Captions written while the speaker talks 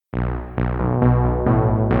And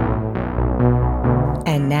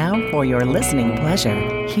now, for your listening pleasure,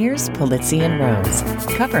 here's Polizzi and Rose,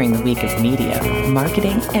 covering the week of media,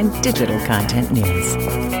 marketing, and digital content news.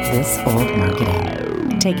 This Old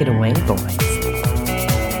Marketing. Take it away, boys.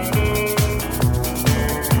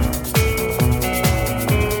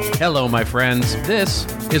 Hello, my friends. This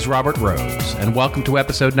is Robert Rose, and welcome to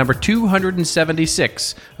episode number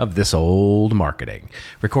 276 of This Old Marketing,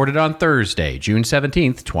 recorded on Thursday, June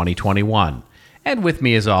 17th, 2021. And with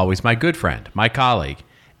me, as always, my good friend, my colleague,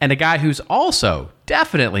 and a guy who's also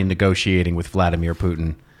definitely negotiating with Vladimir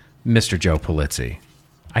Putin, Mr. Joe Polizzi.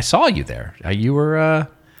 I saw you there. You were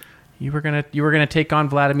gonna take on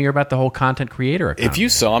Vladimir about the whole content creator economy. If you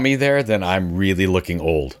saw me there, then I'm really looking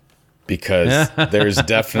old, because there's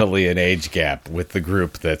definitely an age gap with the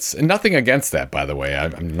group. That's and nothing against that, by the way.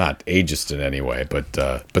 I'm not ageist in any way, but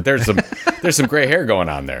there's some gray hair going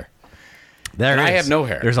on there. I have no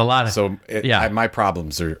hair. There's a lot of my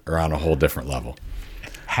problems are on a whole different level.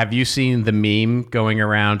 Have you seen the meme going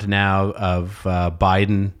around now of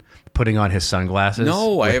Biden putting on his sunglasses?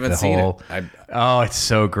 No, I haven't seen it. Oh, it's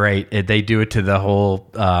so great. They do it to the whole,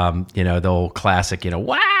 the old classic,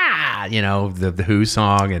 wah, the Who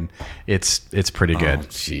song, and it's pretty good. Oh,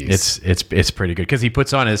 jeez. It's pretty good because he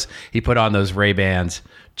put on those Ray-Bans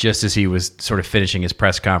just as he was sort of finishing his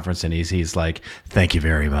press conference, and he's like, "Thank you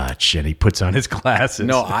very much," and he puts on his glasses.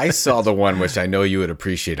 No, I saw the one which I know you would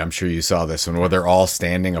appreciate. I'm sure you saw this one where they're all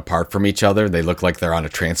standing apart from each other. They look like they're on a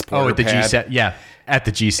transporter. Oh, at the pad. G7, yeah. At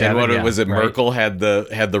the G7, and what was it? Right? Merkel had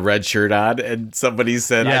the red shirt on, and somebody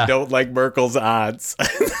said, "I don't like Merkel's odds."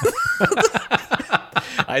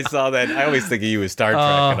 I saw that. I always think of you as Star Trek,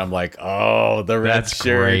 and I'm like, "Oh, the red that's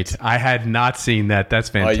shirt." Great. I had not seen that. That's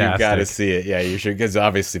fantastic. Oh, you got to see it. Yeah, you should. Because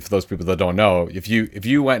obviously, for those people that don't know, if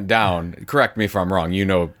you went down, correct me if I'm wrong. You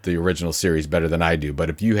know the original series better than I do. But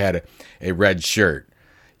if you had a red shirt,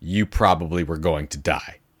 you probably were going to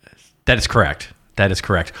die. That is correct. That is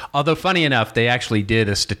correct. Although, funny enough, they actually did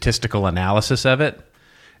a statistical analysis of it,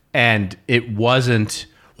 and it wasn't,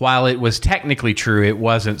 while it was technically true, it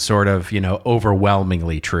wasn't sort of,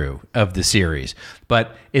 overwhelmingly true of the series.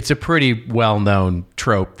 But it's a pretty well-known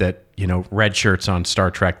trope that, red shirts on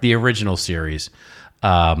Star Trek, the original series,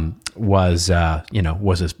 was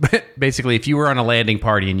basically, if you were on a landing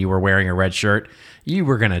party and you were wearing a red shirt, you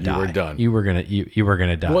were gonna die. You were done. You were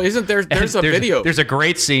gonna die. Well, isn't there's a video? There's a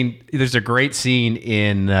great scene. There's a great scene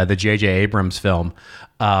in the J.J. Abrams film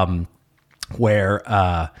where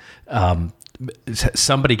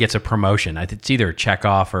somebody gets a promotion. It's either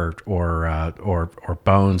Chekhov or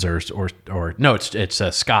Bones or no,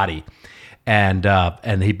 it's Scotty,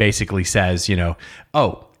 and he basically says,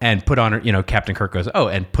 and put on Captain Kirk goes,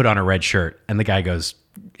 and put on a red shirt, and the guy goes,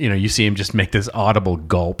 you see him just make this audible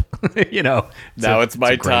gulp. Now it's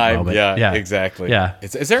my time. Moment. Yeah, exactly. Yeah.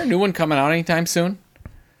 Is there a new one coming out anytime soon?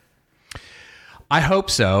 I hope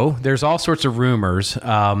so. There's all sorts of rumors,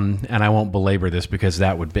 and I won't belabor this because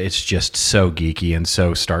it's just so geeky and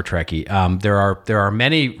so Star Trek-y. There are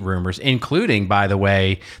many rumors, including, by the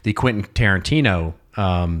way, the Quentin Tarantino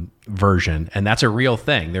version, and that's a real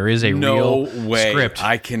thing. There is a real script.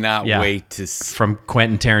 I cannot wait to from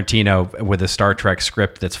Quentin Tarantino with a Star Trek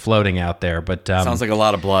script that's floating out there. But sounds like a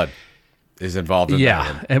lot of blood is involved in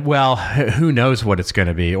that. Yeah, well, who knows what it's going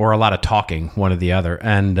to be, or a lot of talking, one or the other,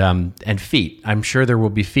 and feet. I'm sure there will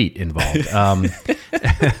be feet involved.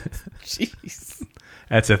 Jeez,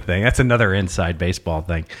 that's a thing. That's another inside baseball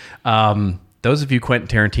thing. Those of you Quentin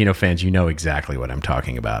Tarantino fans, you know exactly what I'm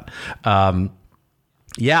talking about.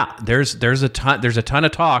 Yeah, there's a ton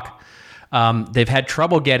of talk. They've had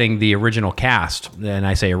trouble getting the original cast, and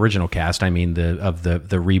I say original cast, I mean the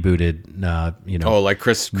rebooted, like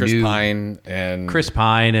Chris Pine and Chris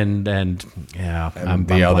Pine and I'm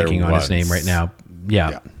blanking on his name right now.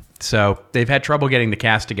 Yeah. So they've had trouble getting the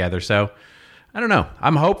cast together. So I don't know.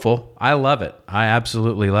 I'm hopeful. I love it. I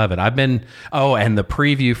absolutely love it. I've been and the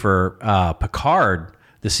preview for Picard,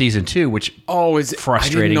 the season 2, which is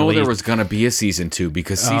frustrating. I didn't know there was going to be a season 2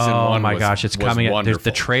 because season 1 oh my gosh, it's coming out.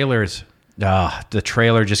 The trailers. The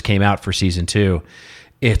trailer just came out for season 2.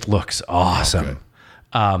 It looks awesome.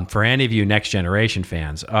 For any of you Next Generation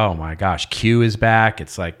fans, oh my gosh, Q is back.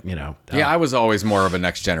 It's like, Yeah, I was always more of a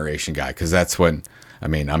Next Generation guy because that's when,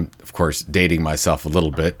 I'm of course dating myself a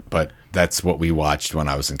little bit, but that's what we watched when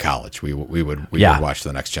I was in college. We would watch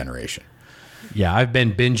the Next Generation. Yeah, I've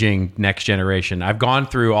been binging Next Generation. I've gone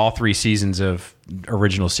through all 3 seasons of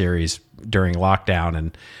original series during lockdown,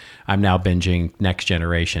 and I'm now binging Next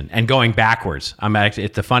Generation and going backwards. I'm actually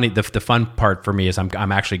the fun part for me is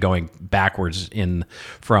I'm actually going backwards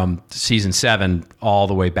from season 7 all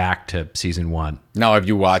the way back to season 1. Now, have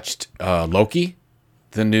you watched Loki,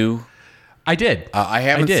 the new? I did. I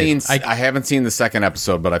haven't seen the second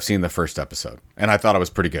episode, but I've seen the first episode, and I thought it was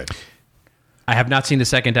pretty good. I have not seen the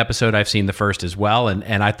second episode. I've seen the first as well,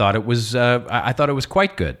 and I thought it was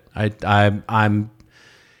quite good. I'm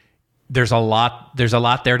there's a lot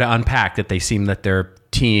there to unpack that they seem that they're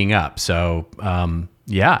teeing up. So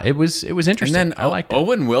it was interesting. And then I liked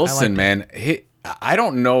Owen Wilson, man, I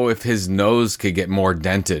don't know if his nose could get more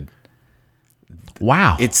dented.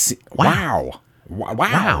 Wow! Wow!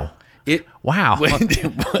 Wow!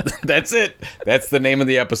 That's it. That's the name of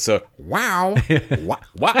the episode. Wow!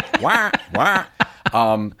 Wow!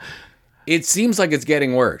 It seems like it's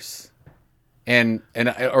getting worse.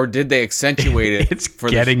 Or did they accentuate it? It's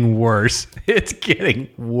getting worse. It's getting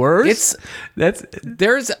worse.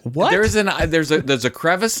 There's a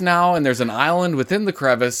crevice now, and there's an island within the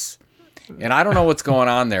crevice, and I don't know what's going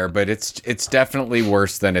on there, but it's definitely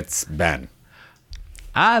worse than it's been.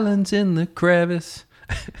 Islands in the crevice.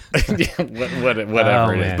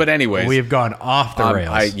 Whatever it is. But anyways, we've gone off the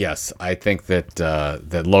rails. I think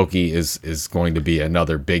that Loki is going to be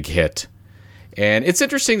another big hit. And it's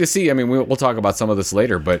interesting to see. I mean, we'll talk about some of this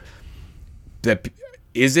later, but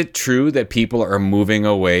is it true that people are moving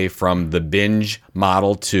away from the binge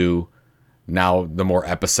model to now the more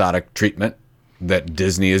episodic treatment that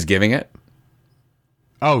Disney is giving it?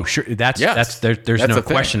 Oh, sure. There's no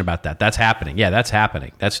question about that. That's happening. Yeah, that's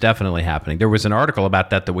happening. That's definitely happening. There was an article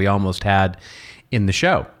about that we almost had in the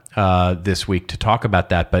show this week to talk about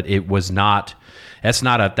that, but it was not. That's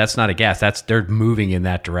not a guess. They're moving in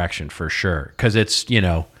that direction for sure because it's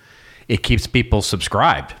it keeps people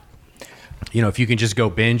subscribed. If you can just go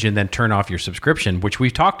binge and then turn off your subscription, which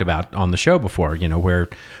we've talked about on the show before, where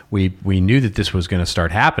we knew that this was going to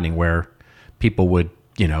start happening, where people would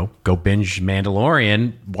go binge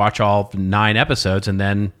Mandalorian, watch all 9 episodes, and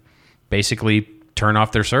then basically turn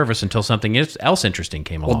off their service until something else interesting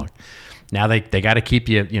came along. Now they got to keep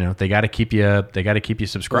you, they got to keep you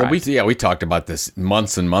subscribed. Well, we talked about this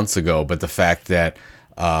months and months ago, but the fact that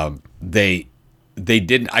I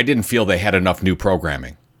didn't feel they had enough new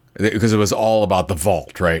programming because it was all about the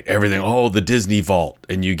vault, right? Everything, the Disney vault,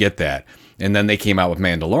 and you get that. And then they came out with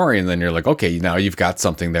Mandalorian, and then you're like, okay, now you've got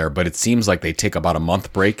something there. But it seems like they take about a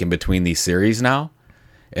month break in between these series now,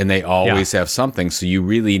 and they always have something. So you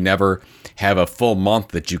really never have a full month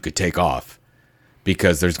that you could take off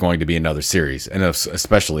because there's going to be another series. And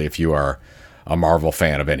especially if you are a Marvel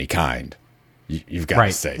fan of any kind, you've got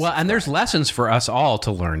to say. Well, and there's lessons for us all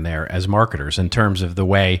to learn there as marketers in terms of the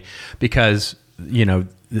way, because,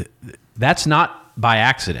 that's not by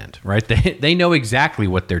accident, right? They know exactly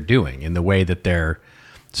what they're doing in the way that they're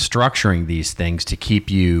structuring these things to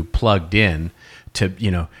keep you plugged in,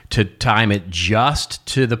 to time it just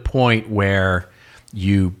to the point where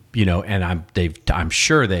and I'm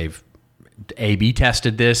sure they've A/B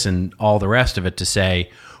tested this and all the rest of it to say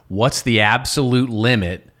what's the absolute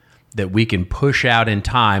limit that we can push out in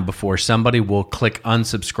time before somebody will click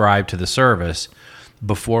unsubscribe to the service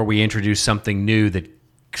before we introduce something new that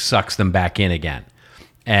sucks them back in again.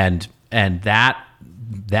 And that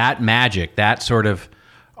magic, that sort of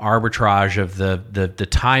arbitrage of the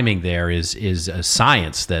timing there is a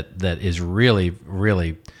science that is really,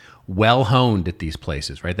 really well honed at these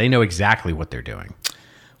places, right? They know exactly what they're doing.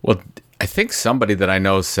 Well, I think somebody that I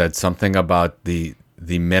know said something about the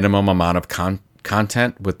minimum amount of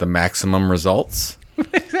content with the maximum results.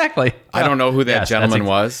 Exactly. I don't know who that gentleman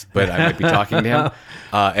was, but I might be talking to him.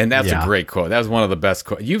 And that's a great quote. That was one of the best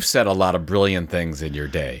quotes. You've said a lot of brilliant things in your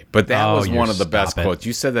day, but that was one of the best quotes.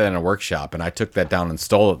 You said that in a workshop, and I took that down and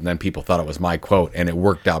stole it, and then people thought it was my quote, and it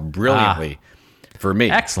worked out brilliantly for me.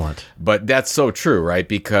 Excellent. But that's so true, right?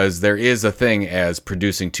 Because there is a thing as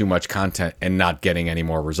producing too much content and not getting any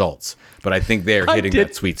more results. But I think they're hitting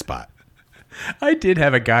that sweet spot. I did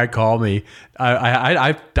have a guy call me.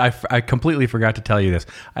 I completely forgot to tell you this.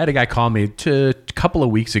 I had a guy call me a couple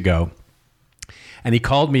of weeks ago, and he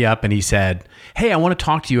called me up and he said, "Hey, I want to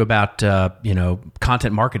talk to you about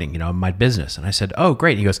content marketing, my business." And I said, "Oh,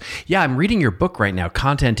 great." And he goes, "Yeah, I'm reading your book right now,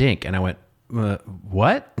 Content Inc." And I went,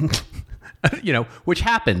 "What?" Which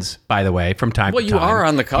happens, by the way, from time to time. Well, you are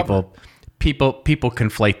on the cover. People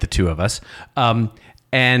conflate the two of us,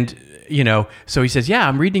 and. So he says, "Yeah,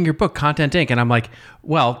 I'm reading your book, Content Inc." And I'm like,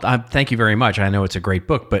 "Well, thank you very much. I know it's a great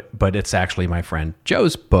book, but it's actually my friend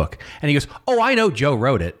Joe's book." And he goes, "Oh, I know Joe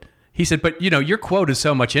wrote it." He said, "But your quote is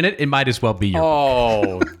so much in it, it might as well be your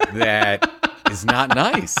book." That is not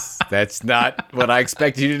nice. That's not what I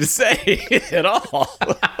expected you to say at all.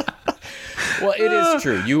 Well, it is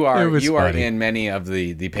true. You are in many of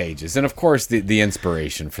the pages, and of course, the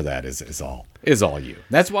inspiration for that is all you.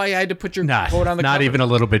 That's why I had to put your quote on the cover. Not even a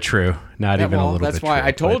little bit true. Not even a little bit true. That's why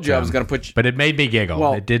I told you I was going to put. But it made me giggle.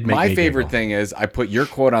 Well, it did make me my giggle. favorite thing is I put your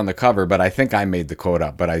quote on the cover, but I think I made the quote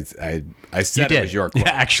up. But I said it was your quote.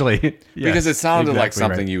 Yeah, actually, because it sounded like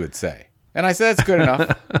something you would say, and I said it's good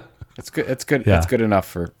enough. It's good. It's good. Yeah. It's good enough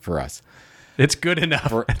for us. It's good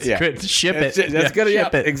enough. It's good. Ship it. That's good.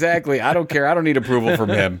 Ship it. Exactly. I don't care. I don't need approval from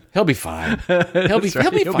him. He'll be fine. He'll be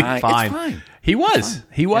fine. It's fine. He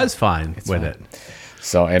was fine with it.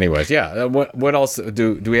 So, anyways, yeah. What else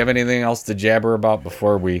do we have anything else to jabber about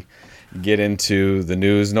before we get into the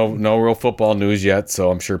news? No real football news yet.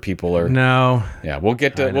 So I'm sure people are. No. Yeah, we'll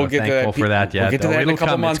get to that. For that yet. We'll get to that in a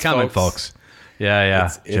couple months. It's coming, folks.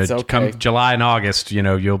 Yeah. It's okay. Come July and August,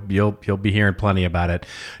 you'll be hearing plenty about it.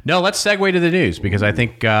 No, let's segue to the news because I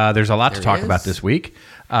think there's a lot to talk about this week.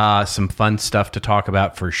 Some fun stuff to talk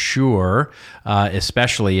about for sure,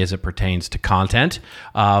 especially as it pertains to content,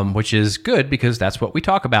 which is good because that's what we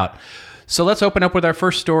talk about. So let's open up with our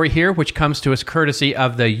first story here, which comes to us courtesy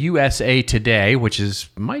of the USA Today, which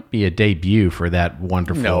might be a debut for that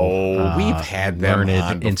wonderful. No, we've had them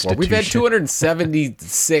on before. We've had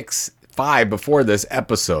 276. 5 before this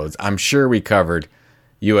episodes. I'm sure we covered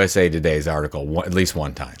USA Today's article at least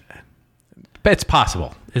one time. It's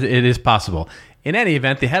possible. It is possible. In any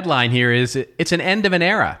event, the headline here is it's an end of an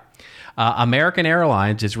era. American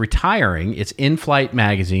Airlines is retiring its in-flight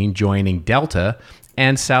magazine, joining Delta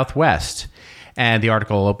and Southwest. And the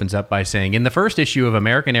article opens up by saying, in the first issue of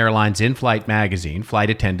American Airlines in-flight magazine, flight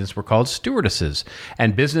attendants were called stewardesses,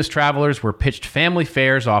 and business travelers were pitched family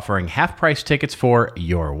fares offering half-price tickets for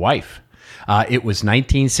your wife. It was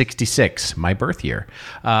 1966, my birth year.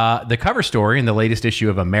 The cover story in the latest issue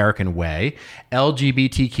of American Way,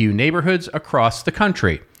 LGBTQ neighborhoods across the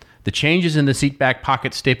country. The changes in the seatback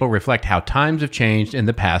pocket staple reflect how times have changed in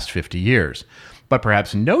the past 50 years. But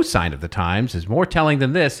perhaps no sign of the times is more telling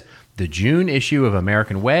than this. The June issue of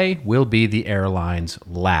American Way will be the airline's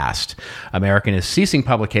last. American is ceasing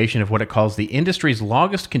publication of what it calls the industry's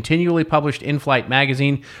longest continually published in-flight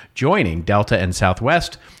magazine, joining Delta and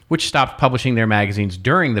Southwest, which stopped publishing their magazines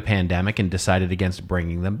during the pandemic and decided against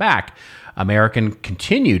bringing them back. American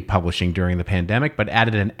continued publishing during the pandemic, but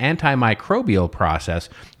added an antimicrobial process,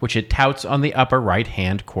 which it touts on the upper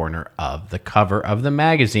right-hand corner of the cover of the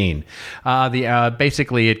magazine.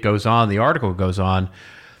 Basically, it goes on, the article goes on,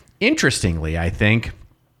 interestingly, I think,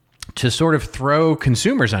 to sort of throw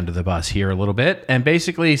consumers under the bus here a little bit, and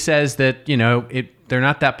basically says that, they're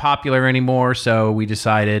not that popular anymore, so we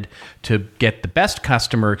decided to get the best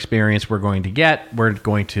customer experience we're going to get. We're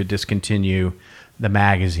going to discontinue the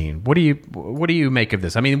magazine. What do you make of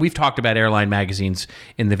this? I mean, we've talked about airline magazines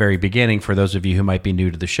in the very beginning, for those of you who might be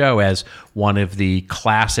new to the show, as one of the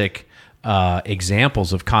classic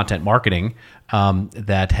examples of content marketing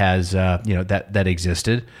that has that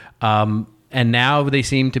existed, and now they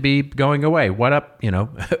seem to be going away. What up?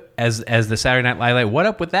 As the Saturday Night Live. What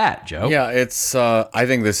up with that, Joe? Yeah, it's. I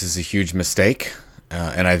think this is a huge mistake,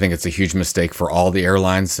 and I think it's a huge mistake for all the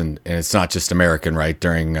airlines, and it's not just American. Right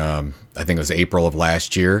during, I think it was April of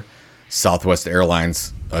last year, Southwest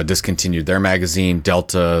Airlines discontinued their magazine.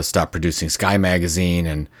 Delta stopped producing Sky magazine,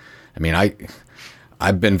 and I mean,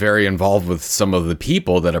 I've been very involved with some of the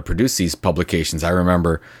people that have produced these publications. I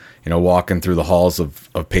remember, walking through the halls of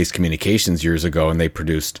Pace Communications years ago, and they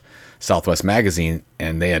produced Southwest Magazine,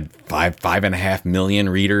 and they had 5.5 million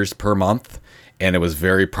readers per month, and it was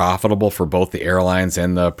very profitable for both the airlines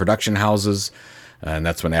and the production houses, and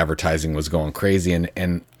that's when advertising was going crazy.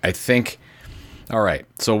 And I think, all right,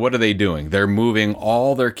 so what are they doing? They're moving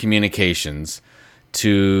all their communications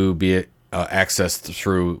to be accessed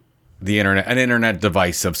through the internet, an internet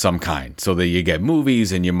device of some kind, so that you get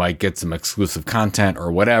movies and you might get some exclusive content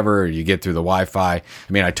or whatever, or you get through the Wi-Fi. I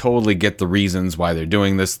mean, I totally get the reasons why they're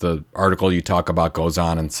doing this. The article you talk about goes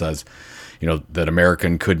on and says, that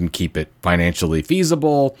American couldn't keep it financially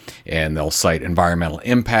feasible, and they'll cite environmental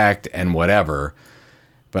impact and whatever.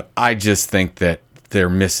 But I just think that they're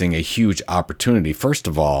missing a huge opportunity. First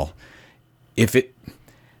of all, it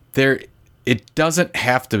doesn't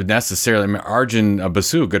have to necessarily. I mean, Arjun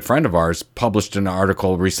Basu, a good friend of ours, published an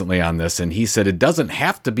article recently on this, and he said it doesn't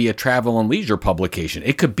have to be a travel and leisure publication.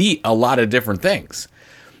 It could be a lot of different things.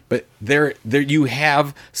 But there you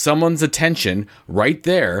have someone's attention right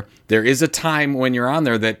there. There is a time when you're on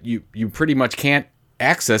there that you pretty much can't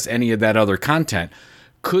access any of that other content.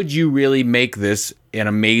 Could you really make this an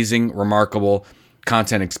amazing, remarkable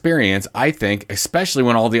content experience, I think, especially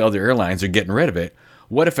when all the other airlines are getting rid of it,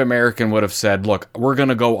 what if American would have said, look, we're going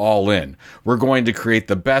to go all in. We're going to create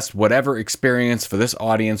the best whatever experience for this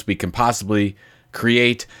audience we can possibly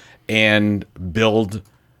create and build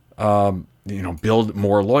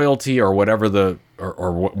more loyalty or whatever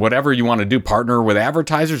whatever you want to do, partner with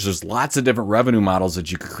advertisers. There's lots of different revenue models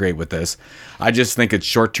that you could create with this. I just think it's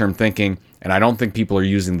short-term thinking, and I don't think people are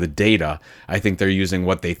using the data. I think they're using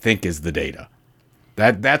what they think is the data.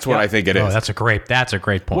 That's what I think it is. Oh, that's a great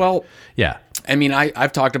point. Well, yeah. I mean,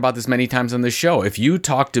 I've talked about this many times on this show. If you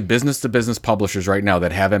talk to business publishers right now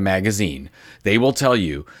that have a magazine, they will tell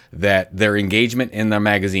you that their engagement in their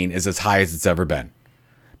magazine is as high as it's ever been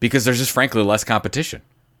because there's just frankly less competition.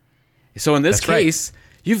 So in this case,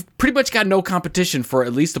 you've pretty much got no competition for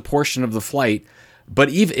at least a portion of the flight. But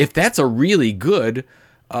even if that's a really good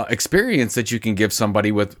experience that you can give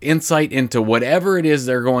somebody with insight into whatever it is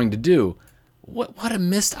they're going to do, what a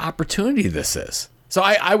missed opportunity this is. So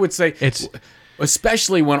I would say,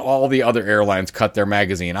 especially when all the other airlines cut their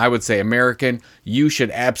magazine, I would say, American, you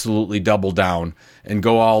should absolutely double down and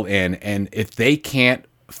go all in. And if they can't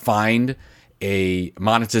find a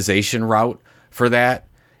monetization route for that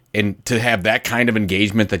and to have that kind of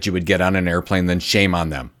engagement that you would get on an airplane, then shame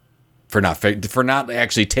on them for not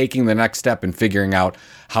actually taking the next step and figuring out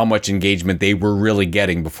how much engagement they were really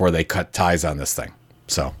getting before they cut ties on this thing.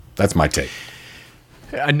 So that's my take.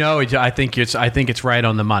 No, I think it's right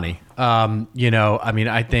on the money.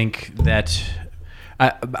 I think that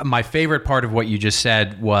my favorite part of what you just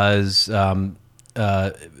said was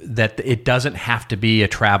that it doesn't have to be a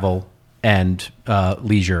travel and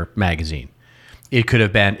leisure magazine. It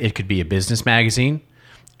could be a business magazine,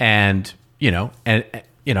 and make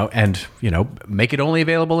it only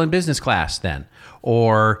available in business class then,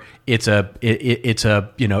 or it's an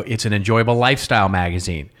enjoyable lifestyle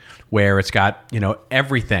magazine where it's got,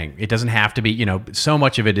 everything. It doesn't have to be, so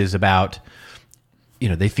much of it is about,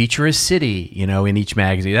 they feature a city, in each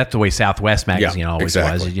magazine. That's the way Southwest magazine always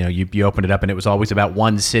was. You opened it up and it was always about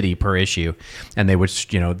one city per issue. And they would,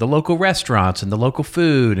 the local restaurants and the local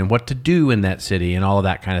food and what to do in that city and all of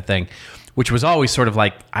that kind of thing, which was always sort of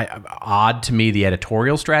like odd to me, the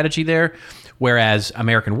editorial strategy there. Whereas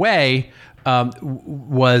American Way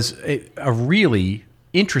was a really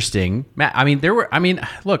interesting.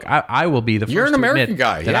 Look, I will be the first. You're an to American admit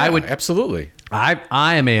guy. That yeah, I would absolutely. I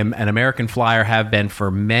am an American flyer, have been for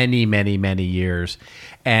many, many, many years.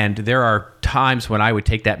 And there are times when I would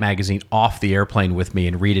take that magazine off the airplane with me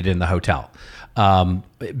and read it in the hotel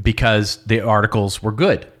because the articles were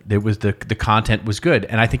good. It was the content was good.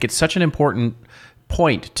 And I think it's such an important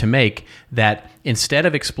point to make that instead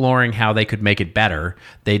of exploring how they could make it better,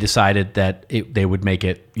 they decided that they would make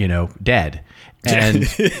it, dead. And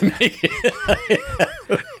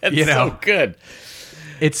That's so good.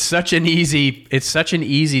 It's such an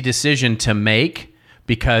easy decision to make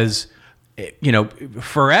because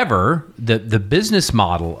forever the business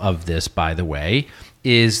model of this, by the way,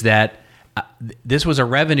 is that this was a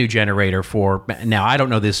revenue generator for. Now I don't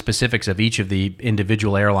know the specifics of each of the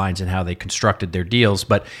individual airlines and how they constructed their deals,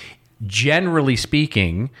 but generally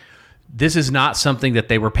speaking, this is not something that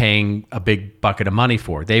they were paying a big bucket of money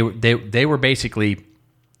for. They were basically,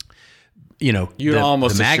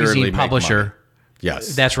 almost the magazine publisher.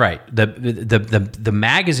 Yes, that's right. The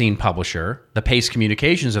magazine publisher, the Pace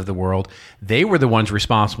Communications of the world, they were the ones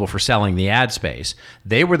responsible for selling the ad space.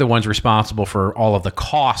 They were the ones responsible for all of the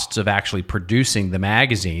costs of actually producing the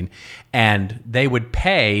magazine, and they would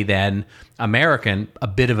pay then American a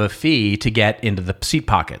bit of a fee to get into the seat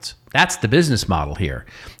pockets. That's the business model here,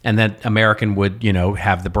 and then American would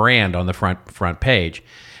have the brand on the front page.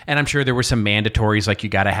 And I'm sure there were some mandatories, like you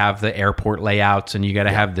got to have the airport layouts and you got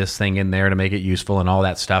to have this thing in there to make it useful and all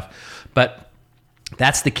that stuff. But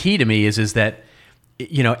that's the key to me is that,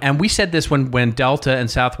 and we said this when Delta and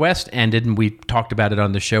Southwest ended and we talked about it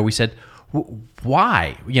on the show. We said,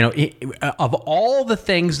 why? Of all the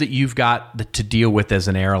things that you've got to deal with as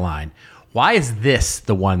an airline, why is this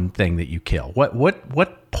the one thing that you kill?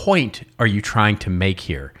 What point are you trying to make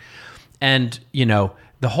here? And,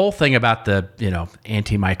 the whole thing about the,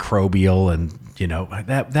 antimicrobial and,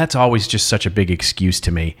 that's always just such a big excuse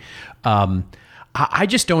to me. I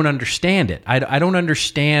just don't understand it. I don't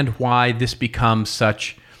understand why this becomes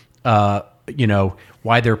such,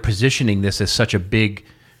 why they're positioning this as such a big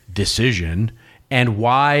decision and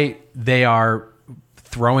why they are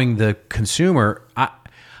throwing the consumer.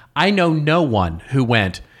 I know no one who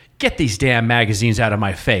went, get these damn magazines out of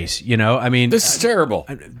my face. You know, I mean, this is terrible.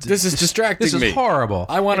 This is distracting me. This is horrible.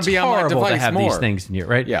 I want to be on my device to have more. these things in here,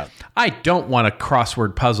 right? Yeah. I don't want a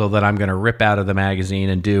crossword puzzle that I'm going to rip out of the magazine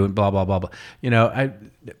and do and blah, blah, blah, blah. You know,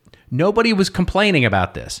 nobody was complaining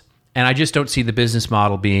about this. And I just don't see the business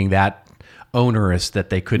model being that onerous that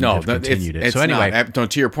they couldn't have continued it. It's so anyway.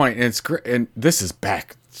 not. To your point, and it's great. And this is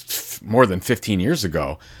back more than 15 years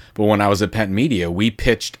ago. But when I was at Penn Media, we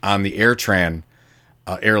pitched on the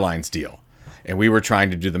Airlines deal. And we were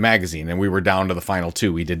trying to do the magazine, and we were down to the final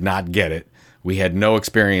 2. We did not get it. We had no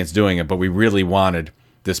experience doing it, but we really wanted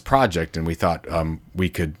this project, and we thought we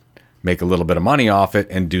could make a little bit of money off it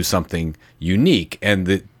and do something unique.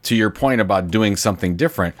 And to your point about doing something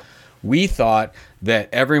different, we thought that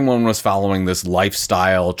everyone was following this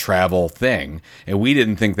lifestyle travel thing, and we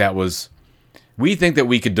didn't think that was... We think that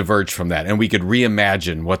we could diverge from that, and we could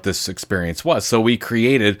reimagine what this experience was. So we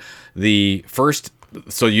created the first...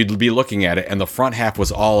 So you'd be looking at it, and the front half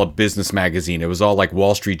was all a business magazine. It was all like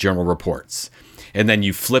Wall Street Journal reports. And then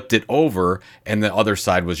you flipped it over, and the other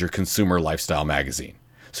side was your consumer lifestyle magazine.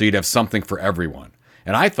 So you'd have something for everyone.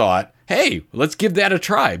 And I thought, hey, let's give that a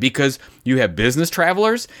try, because you have business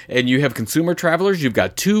travelers and you have consumer travelers. You've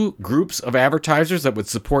got 2 groups of advertisers that would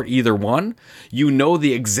support either one. You know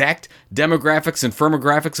the exact demographics and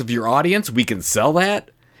firmographics of your audience. We can sell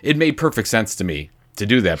that. It made perfect sense to me to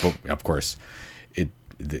do that. But of course,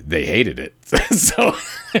 they hated it. So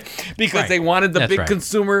because they wanted the big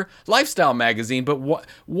consumer lifestyle magazine. But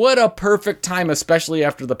what a perfect time, especially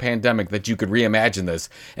after the pandemic, that you could reimagine this.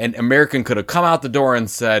 And American could have come out the door and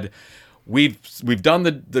said, we've done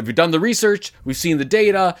the research, we've seen the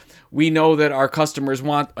data, we know that our customers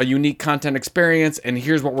want a unique content experience, and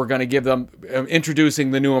here's what we're going to give them,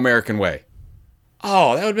 introducing the new American way.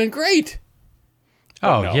 Oh, that would have been great.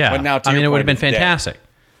 Oh, no. Yeah. But now, it would have been fantastic.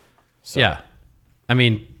 So. Yeah. I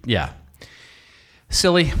mean, yeah.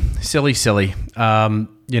 Silly.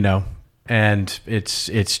 You know, and it's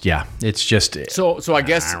just so I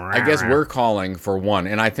guess we're calling for one,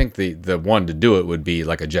 and I think the one to do it would be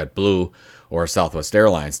like a JetBlue or a Southwest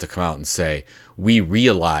Airlines to come out and say, we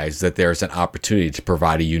realize that there's an opportunity to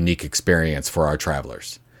provide a unique experience for our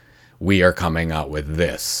travelers. We are coming out with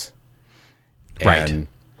this. Right.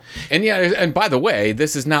 And yeah, and by the way,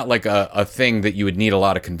 this is not like a thing that you would need a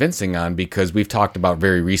lot of convincing on, because we've talked about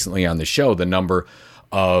very recently on the show the number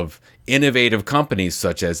of innovative companies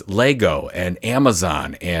such as Lego and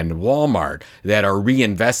Amazon and Walmart that are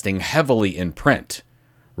reinvesting heavily in print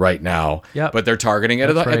right now, but they're targeting it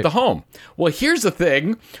at the home. Well, here's the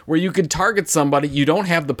thing where you could target somebody, you don't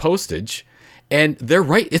have the postage, and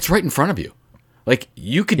it's right in front of you. Like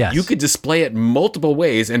you could display it multiple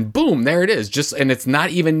ways, and boom, there it is. And it's not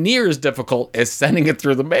even near as difficult as sending it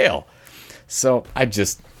through the mail. So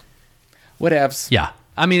whatevs. Yeah,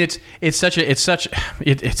 I mean it's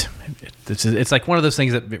like one of those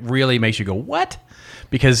things that really makes you go what,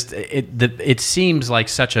 because it seems like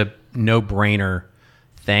such a no-brainer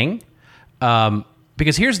thing.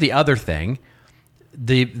 Because here's the other thing,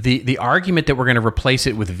 the argument that we're going to replace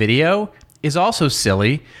it with video is also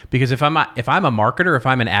silly, because if I'm a marketer, if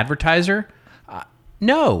I'm an advertiser,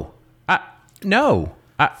 no.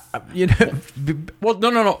 You know, well,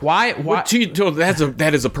 no. Why?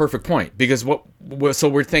 That is a perfect point, because so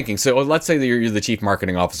we're thinking. So let's say that you're the chief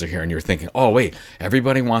marketing officer here, and you're thinking, oh wait,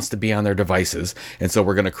 everybody wants to be on their devices, and so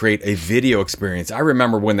we're going to create a video experience. I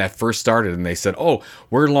remember when that first started, and they said, oh,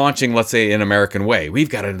 we're launching, let's say, An American Way. We've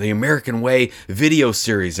got the American Way video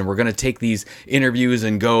series, and we're going to take these interviews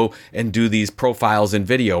and go and do these profiles in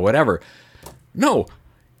video, whatever. No,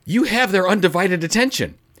 you have their undivided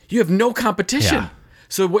attention. You have no competition. Yeah.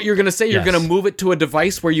 So what you're going to say, you're going to move it to a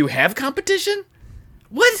device where you have competition?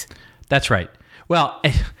 What? That's right. Well,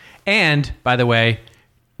 and by the way,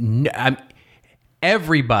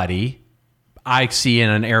 everybody I see in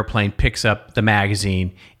an airplane picks up the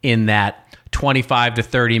magazine in that 25 to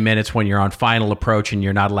 30 minutes when you're on final approach and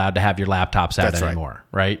you're not allowed to have your laptops out anymore,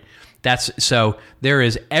 right? So there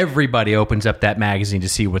is, everybody opens up that magazine to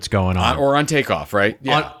see what's going on. Or on takeoff, right?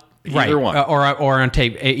 Yeah. Either one. Or on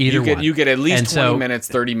tape, either one. You get at least 20 minutes,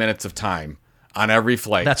 30 minutes of time on every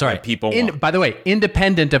flight. That's right. People by the way,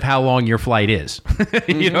 independent of how long your flight is.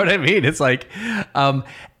 You know what I mean? It's like, and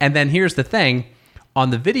then here's the thing,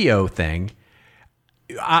 on the video thing,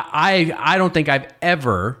 I don't think I've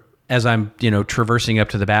ever, as I'm traversing up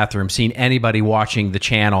to the bathroom, seen anybody watching the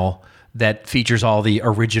channel that features all the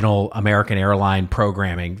original American airline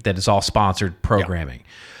programming, that is all sponsored programming.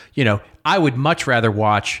 Yeah. I would much rather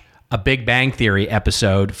watch a Big Bang Theory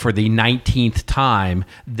episode for the 19th time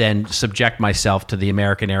than subject myself to the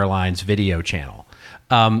American Airlines video channel.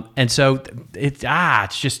 And so it's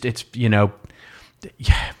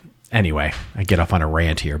anyway, I get off on a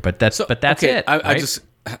rant here, but that's okay, it.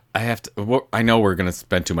 I have to. Well, I know we're going to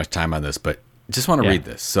spend too much time on this, but just want to read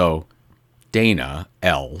this. So, Dana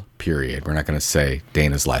L. Period. We're not going to say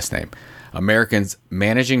Dana's last name. American's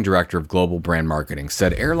managing director of global brand marketing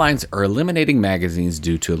said airlines are eliminating magazines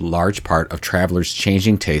due to a large part of travelers'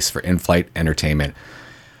 changing tastes for in-flight entertainment.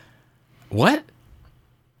 What?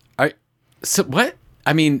 What?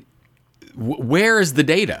 I mean, where is the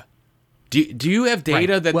data? Do you have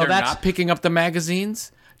data that they're not picking up the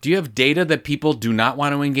magazines? Do you have data that people do not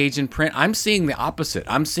want to engage in print? I'm seeing the opposite.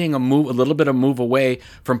 I'm seeing a little bit of move away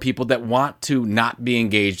from people that want to not be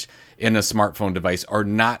engaged in a smartphone device or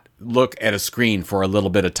not look at a screen for a little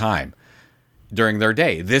bit of time during their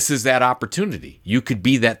day. This is that opportunity. You could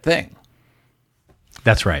be that thing.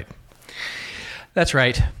 That's right. That's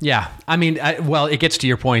right. Yeah. I mean, it gets to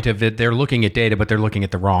your point of that they're looking at data, but they're looking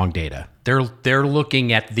at the wrong data. They're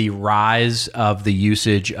looking at the rise of the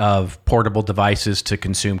usage of portable devices to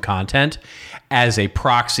consume content as a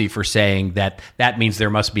proxy for saying that means there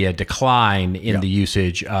must be a decline in the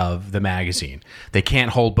usage of the magazine. They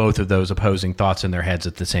can't hold both of those opposing thoughts in their heads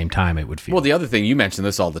at the same time, it would feel. Well, the other thing, you mention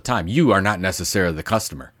this all the time. You are not necessarily the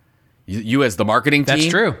customer. You as the marketing team. That's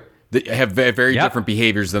true. Have very different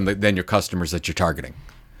behaviors than your customers that you're targeting.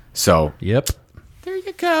 So, there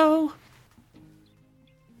you go.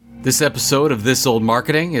 This episode of This Old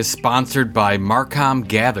Marketing is sponsored by Marcom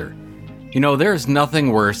Gather. You know, there's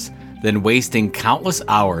nothing worse than wasting countless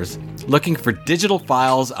hours looking for digital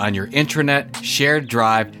files on your intranet, shared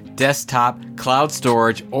drive, desktop, cloud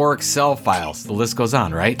storage, or Excel files. The list goes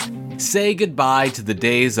on, right? Say goodbye to the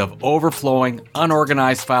days of overflowing,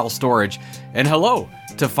 unorganized file storage, and hello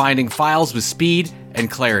to finding files with speed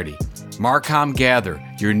and clarity. Marcom Gather,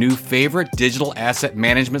 your new favorite digital asset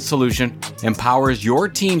management solution, empowers your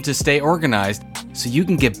team to stay organized so you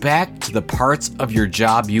can get back to the parts of your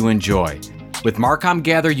job you enjoy. With Marcom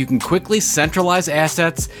Gather, you can quickly centralize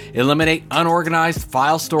assets, eliminate unorganized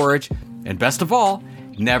file storage, and best of all,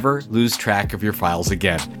 never lose track of your files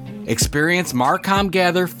again. Experience Marcom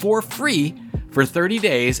Gather for free for 30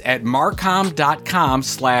 days at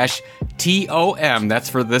marcom.com/TOM. That's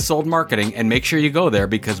for This Old Marketing. And make sure you go there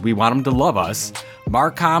because we want them to love us.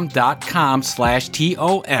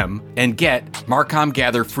 Marcom.com/TOM and get Marcom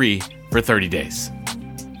Gather free for 30 days.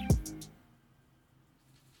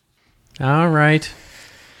 All right.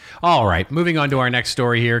 Moving on to our next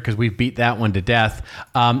story here because we've beat that one to death.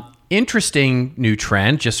 Interesting new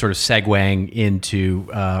trend, just sort of segueing into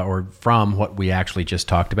or from what we actually just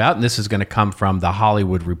talked about. And this is going to come from The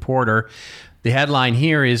Hollywood Reporter. The headline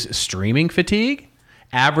here is Streaming Fatigue?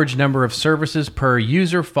 Average number of services per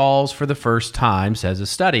user falls for the first time, says a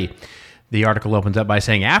study. The article opens up by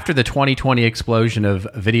saying, after the 2020 explosion of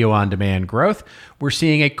video-on-demand growth, we're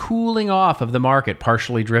seeing a cooling off of the market,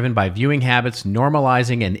 partially driven by viewing habits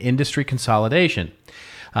normalizing and industry consolidation.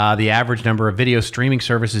 The average number of video streaming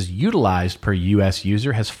services utilized per U.S.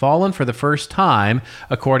 user has fallen for the first time,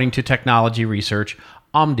 according to technology research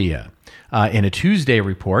Omdia. In a Tuesday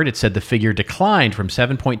report, it said the figure declined from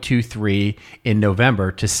 7.23 in November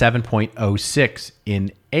to 7.06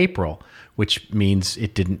 in April, which means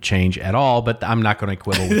it didn't change at all, but I'm not going to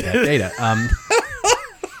quibble with that data.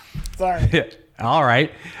 Sorry. All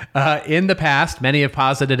right. In the past, many have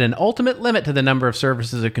posited an ultimate limit to the number of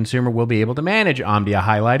services a consumer will be able to manage, Omdia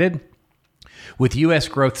highlighted. With U.S.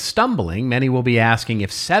 growth stumbling, many will be asking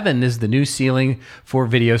if 7 is the new ceiling for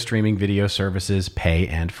video streaming video services, pay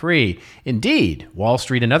and free. Indeed, Wall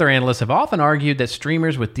Street and other analysts have often argued that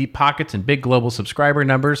streamers with deep pockets and big global subscriber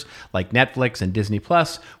numbers like Netflix and Disney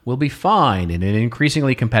Plus will be fine in an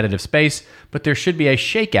increasingly competitive space, but there should be a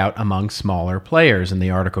shakeout among smaller players. And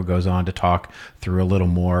the article goes on to talk through a little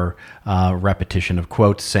more repetition of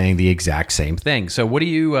quotes saying the exact same thing. So what do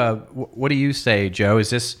you say, Joe?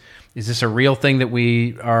 Is this a real thing that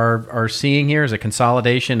we are seeing here? Is a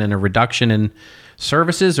consolidation and a reduction in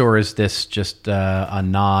services, or is this just a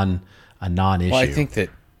non-issue? Well, I think that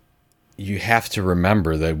you have to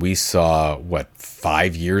remember that we saw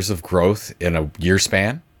 5 years of growth in a year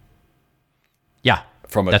span. Yeah,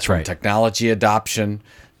 from technology adoption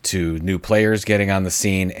to new players getting on the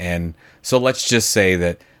scene, and so let's just say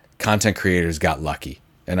that content creators got lucky.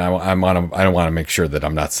 And I want to make sure that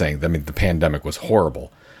I'm not saying. I mean, the pandemic was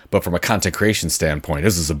horrible. But from a content creation standpoint,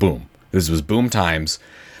 this is a boom. This was boom times.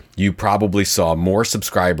 You probably saw more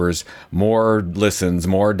subscribers, more listens,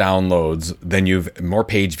 more downloads more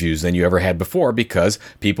page views than you ever had before because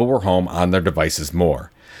people were home on their devices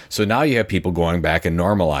more. So now you have people going back and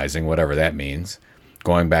normalizing, whatever that means,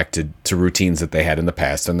 going back to routines that they had in the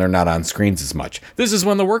past, and they're not on screens as much. This is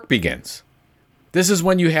when the work begins. This is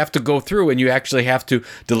when you have to go through and you actually have to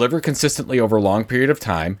deliver consistently over a long period of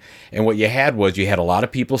time. And what you had a lot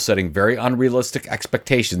of people setting very unrealistic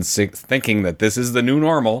expectations, thinking that this is the new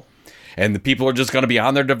normal and the people are just going to be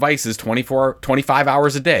on their devices 25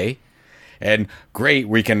 hours a day. And great,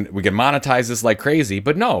 we can monetize this like crazy.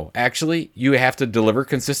 But no, actually, you have to deliver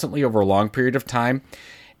consistently over a long period of time.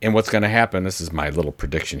 And what's going to happen, this is my little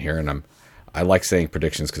prediction here, and I like saying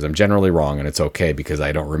predictions because I'm generally wrong, and it's okay because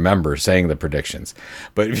I don't remember saying the predictions.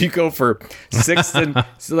 But if you go for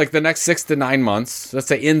the next 6 to 9 months, let's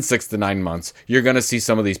say in 6 to 9 months, you're going to see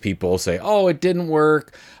some of these people say, "Oh, it didn't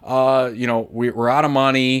work. We're out of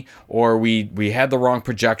money, or we had the wrong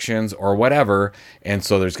projections, or whatever." And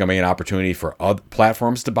so there's going to be an opportunity for other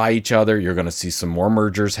platforms to buy each other. You're going to see some more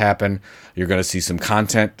mergers happen. You're going to see some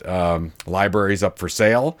content libraries up for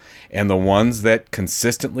sale, and the ones that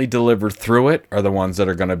consistently deliver through it are the ones that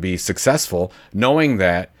are going to be successful, knowing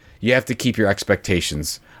that you have to keep your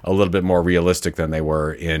expectations a little bit more realistic than they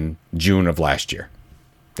were in June of last year.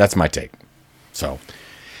 That's my take. So,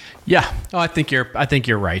 yeah, I think you're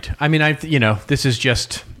right. I mean, it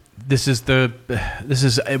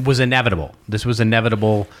was inevitable. This was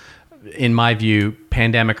inevitable in my view,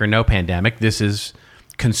 pandemic or no pandemic. This is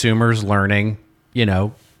consumers learning,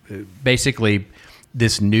 basically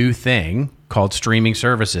this new thing called streaming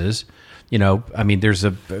services. I mean,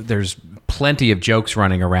 there's plenty of jokes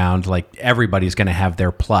running around, like everybody's going to have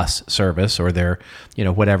their Plus service or their,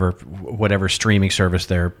 whatever streaming service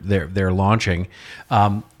they're launching.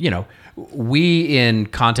 We in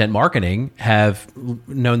content marketing have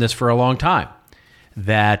known this for a long time,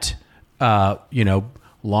 that,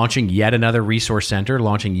 launching yet another resource center,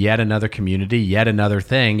 launching yet another community, yet another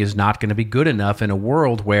thing is not going to be good enough in a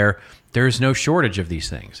world where there's no shortage of these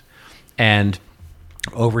things. And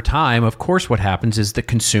over time, of course, what happens is that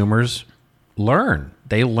consumers learn.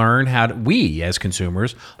 They learn we as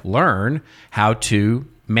consumers learn how to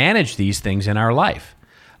manage these things in our life.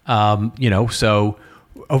 So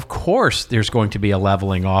of course there's going to be a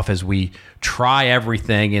leveling off as we try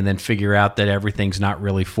everything and then figure out that everything's not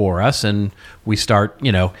really for us. And we start,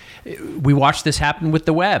 we watched this happen with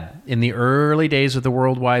the web. In the early days of the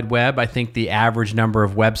World Wide Web, I think the average number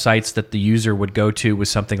of websites that the user would go to was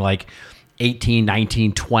something like 18,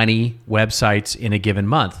 19, 20 websites in a given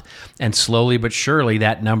month. And slowly but surely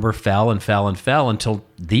that number fell and fell and fell until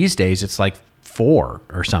these days it's like 4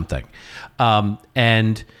 or something.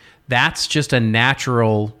 And that's just a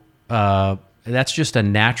natural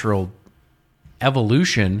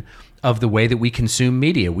evolution of the way that we consume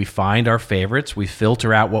media. We find our favorites, we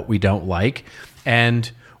filter out what we don't like, and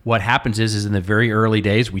what happens is in the very early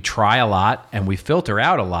days, we try a lot and we filter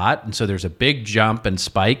out a lot. And so there's a big jump and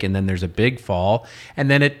spike, and then there's a big fall. And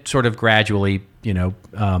then it sort of gradually,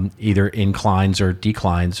 either inclines or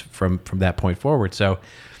declines from that point forward. So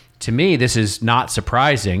to me, this is not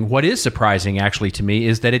surprising. What is surprising actually to me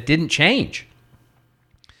is that it didn't change.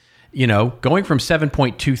 Going from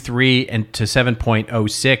 7.23 and to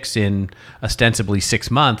 7.06 in ostensibly 6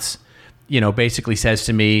 months, basically says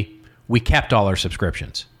to me, we kept all our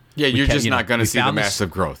subscriptions. Yeah, you're just not going to see the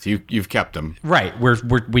massive growth. You've kept them. Right.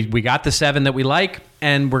 We got the 7 that we like,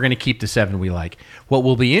 and we're going to keep the 7 we like. What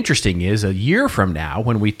will be interesting is a year from now,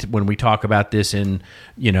 when we talk about this in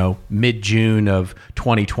mid-June of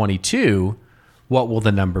 2022, what will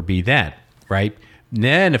the number be then? Right. And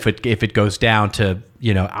then if it goes down to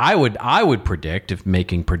I would predict, if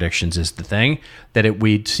making predictions is the thing, that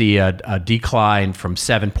we'd see a decline from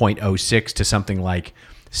 7.06 to something like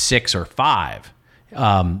 6 or 5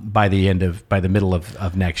 by the middle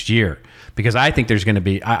of next year, because I think there's going to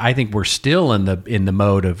be I think we're still in the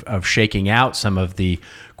mode of shaking out some of the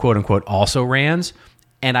quote unquote also rans,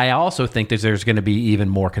 and I also think that there's going to be even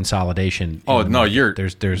more consolidation. Oh no, you're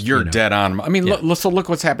dead on. I mean, yeah. look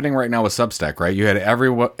what's happening right now with Substack, right? You had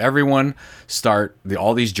everyone start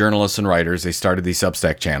all these journalists and writers. They started these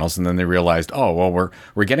Substack channels, and then they realized, oh well,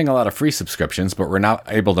 we're getting a lot of free subscriptions, but we're not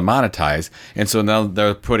able to monetize, and so now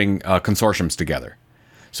they're putting consortiums together.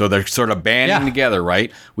 So they're sort of banding together, right?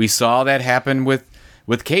 We saw that happen with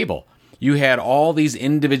cable. You had all these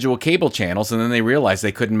individual cable channels, and then they realized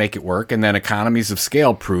they couldn't make it work, and then economies of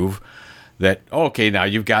scale prove that, okay, now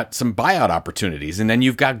you've got some buyout opportunities, and then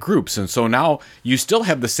you've got groups, and so now you still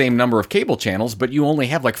have the same number of cable channels, but you only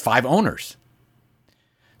have like 5 owners.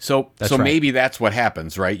 So That's right. maybe that's what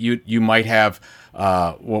happens, right? You might have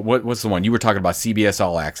what's the one you were talking about, CBS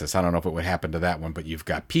All Access. I don't know if it would happen to that one, but you've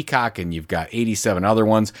got Peacock and you've got 87 other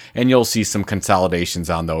ones, and you'll see some consolidations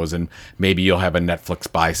on those, and maybe you'll have a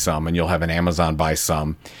Netflix buy some, and you'll have an Amazon buy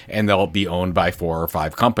some, and they'll be owned by 4 or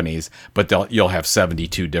 5 companies, but you'll have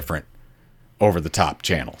 72 different over-the-top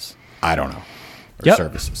channels. I don't know, or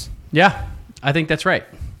services. Yeah, I think that's right.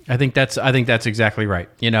 I think that's exactly right.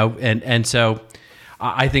 And so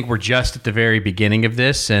I think we're just at the very beginning of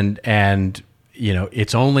this, and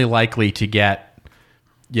it's only likely to get,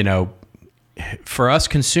 for us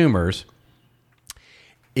consumers,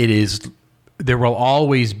 there will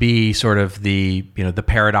always be sort of the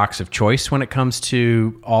paradox of choice when it comes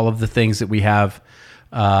to all of the things that we have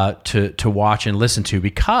to watch and listen to,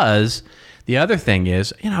 because the other thing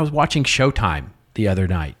is, I was watching Showtime the other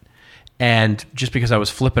night. And just because I was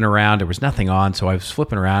flipping around, there was nothing on, so I was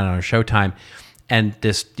flipping around on Showtime, and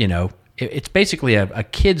this, it's basically a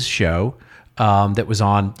kids show that was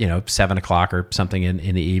on, 7 o'clock or something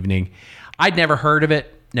in the evening. I'd never heard of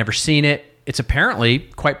it, never seen it. It's apparently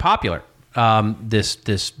quite popular,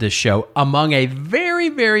 this show, among a very,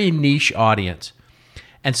 very niche audience.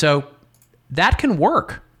 And so that can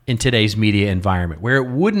work in today's media environment where it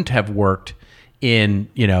wouldn't have worked in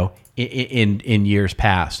years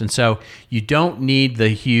past. And so you don't need the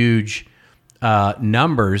huge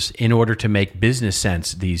numbers in order to make business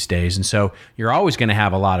sense these days. And so you're always going to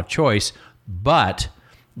have a lot of choice, but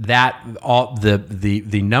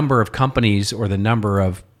the number of companies, or the number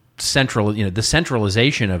of the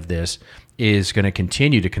centralization of this is going to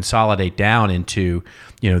continue to consolidate down into,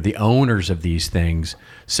 the owners of these things,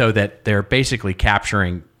 so that they're basically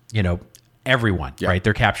capturing, everyone, right?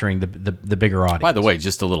 They're capturing the bigger audience. By the way,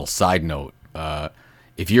 just a little side note: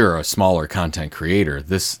 if you're a smaller content creator,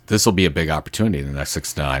 this will be a big opportunity in the next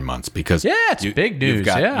 6 to 9 months, because it's big news.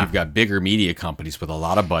 You've got bigger media companies with a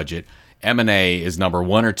lot of budget. M&A is number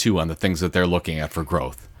 1 or 2 on the things that they're looking at for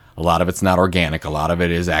growth. A lot of it's not organic. A lot of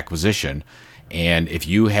it is acquisition. And if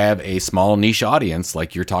you have a small niche audience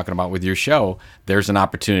like you're talking about with your show, there's an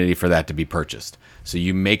opportunity for that to be purchased. So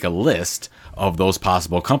you make a list of those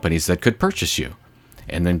possible companies that could purchase you,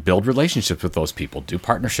 and then build relationships with those people, do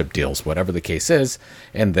partnership deals, whatever the case is.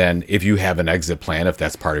 And then if you have an exit plan, if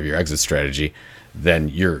that's part of your exit strategy, then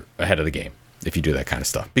you're ahead of the game if you do that kind of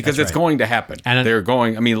stuff, because it's going to happen. And they're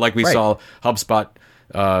going, like we saw HubSpot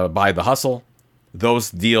buy The Hustle.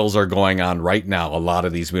 Those deals are going on right now. A lot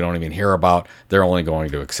of these we don't even hear about. They're only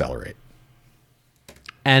going to accelerate.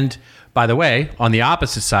 And by the way, on the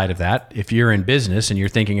opposite side of that, if you're in business and you're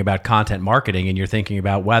thinking about content marketing, and you're thinking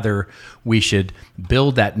about whether we should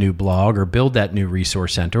build that new blog, or build that new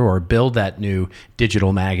resource center, or build that new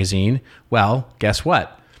digital magazine, well, guess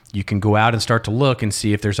what? You can go out and start to look and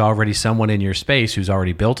see if there's already someone in your space who's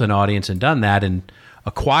already built an audience and done that, and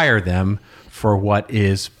acquire them for what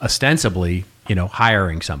is ostensibly,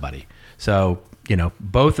 hiring somebody. So,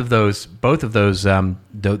 both of those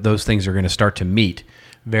things are going to start to meet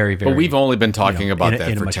very, very. But we've only been talking about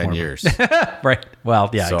that for 10 years, right? Well,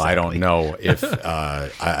 yeah. So exactly. I don't know if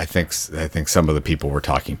I think some of the people we're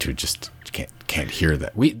talking to just can't hear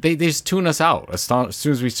that. They just tune us out as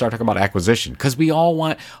soon as we start talking about acquisition, because we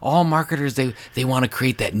all marketers, they want to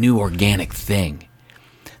create that new organic thing.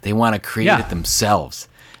 They want to create it themselves.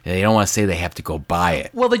 They don't want to say they have to go buy it.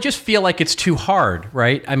 Well, they just feel like it's too hard,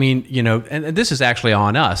 right? I mean, and this is actually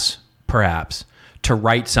on us, perhaps, to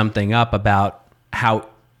write something up about how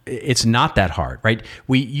it's not that hard, right?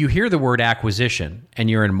 You hear the word acquisition, and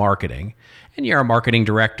you're in marketing, and you're a marketing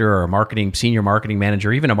director, or a senior marketing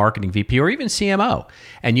manager, even a marketing VP, or even CMO,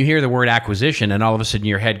 and you hear the word acquisition, and all of a sudden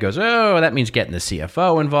your head goes, oh, that means getting the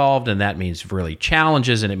CFO involved, and that means really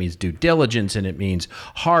challenges, and it means due diligence, and it means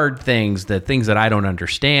hard things, the things that I don't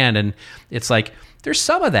understand. And it's like, there's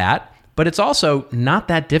some of that, but it's also not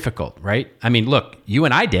that difficult, right? I mean, look, you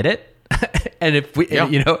and I did it. And if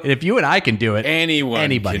if you and I can do it,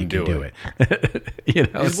 anybody can do it.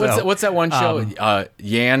 What's that one show?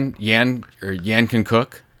 Yan can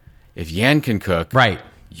cook. If Yan can cook, right,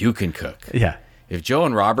 you can cook. Yeah. If Joe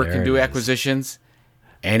and Robert can do acquisitions,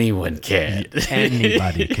 anyone can.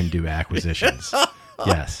 Anybody can do acquisitions.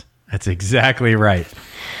 Yes, that's exactly right.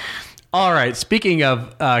 All right. Speaking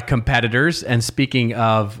of competitors, and speaking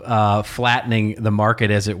of flattening the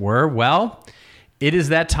market, as it were, well, it is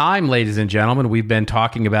that time, ladies and gentlemen. We've been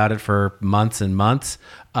talking about it for months and months.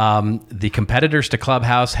 The competitors to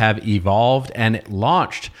Clubhouse have evolved and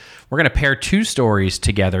launched We're going to pair two stories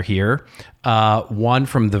together here. One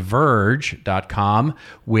from TheVerge.com,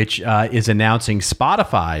 which is announcing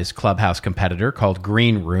Spotify's Clubhouse competitor called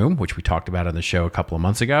Green Room, which we talked about on the show a couple of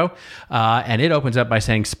months ago. And it opens up by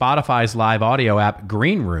saying Spotify's live audio app,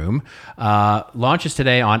 Green Room, launches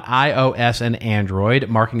today on iOS and Android,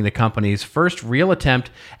 marking the company's first real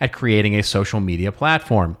attempt at creating a social media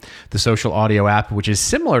platform. The social audio app, which is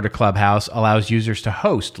similar to Clubhouse, allows users to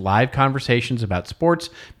host live conversations about sports,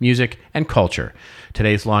 music, and culture.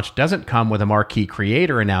 Today's launch doesn't come with a marquee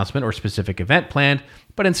creator announcement or specific event planned,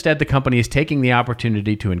 but instead the company is taking the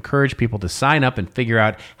opportunity to encourage people to sign up and figure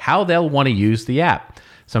out how they'll want to use the app.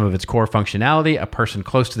 Some of its core functionality, a person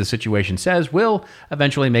close to the situation says, will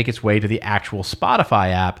eventually make its way to the actual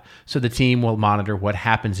Spotify app, so the team will monitor what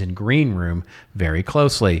happens in Green Room very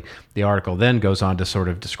closely. The article then goes on to sort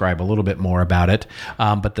of describe a little bit more about it.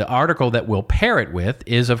 But the article that we'll pair it with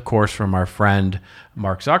is, of course, from our friend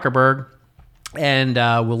Mark Zuckerberg. And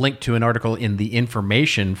we'll link to an article in the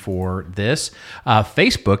information for this.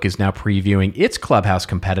 Facebook is now previewing its Clubhouse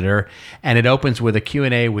competitor, and it opens with a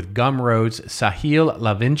Q&A with Gumroad's Sahil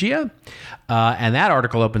Lavingia. And that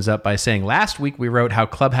article opens up by saying, last week we wrote how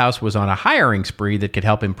Clubhouse was on a hiring spree that could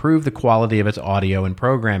help improve the quality of its audio and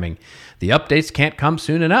programming. The updates can't come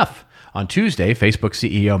soon enough. On Tuesday, Facebook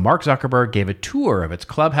CEO Mark Zuckerberg gave a tour of its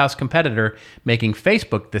Clubhouse competitor, making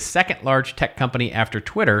Facebook the second large tech company after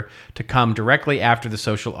Twitter to come directly after the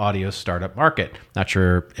social audio startup market. Not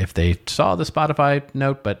sure if they saw the Spotify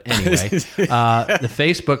note, but anyway, the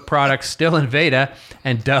Facebook product, still in beta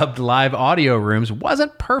and dubbed Live Audio Rooms,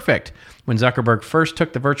 wasn't perfect. When Zuckerberg first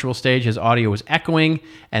took the virtual stage, his audio was echoing,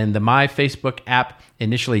 and the My Facebook app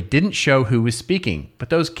initially didn't show who was speaking.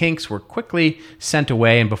 But those kinks were quickly sent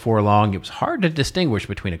away, and before long, it was hard to distinguish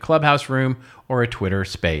between a Clubhouse room or a Twitter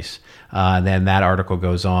space. And then that article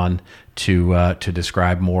goes on to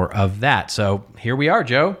describe more of that. So here we are,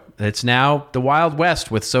 Joe. It's now the Wild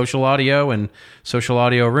West with social audio and social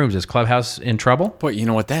audio rooms. Is Clubhouse in trouble? Boy, you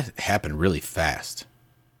know what? That happened really fast.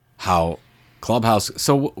 How Clubhouse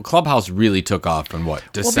really took off in what,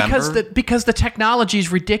 December? Well, because the technology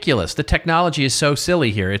is ridiculous. The technology is so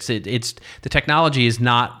silly here. It's the technology is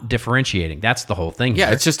not differentiating. That's the whole thing. Yeah,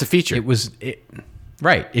 here. it's just a feature.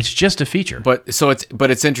 Right. It's just a feature. But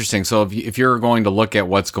it's interesting. So if you're going to look at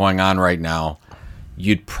what's going on right now,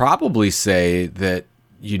 you'd probably say that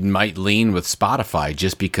you might lean with Spotify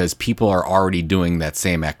just because people are already doing that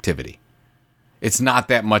same activity. It's not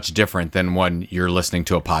that much different than when you're listening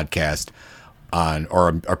to a podcast on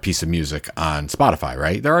or a piece of music on Spotify,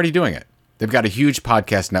 right? They're already doing it. They've got a huge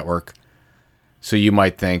podcast network. So you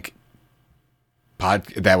might think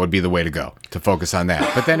that would be the way to go, to focus on that.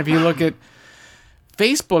 But then if you look at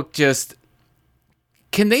Facebook,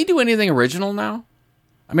 can they do anything original now?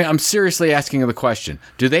 I mean, I'm seriously asking the question.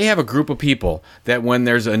 Do they have a group of people that when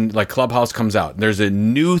there's like Clubhouse comes out, there's a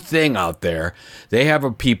new thing out there, they have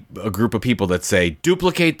a group of people that say,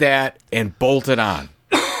 duplicate that and bolt it on?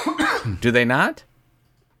 Do they not?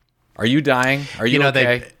 Are you dying? Are you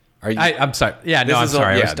okay? I'm sorry. Yeah, no, I'm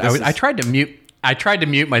sorry. I tried to mute. I tried to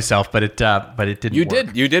mute myself, but it didn't. You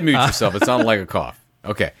work. You did mute yourself. It sounded like a cough.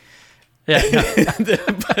 Okay. Yeah.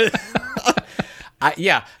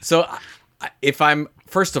 No. So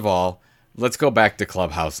first of all, let's go back to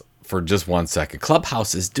Clubhouse for just 1 second.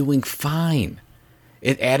 Clubhouse is doing fine.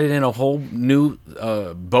 It added in a whole new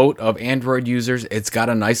boat of Android users. It's got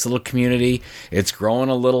a nice little community. It's growing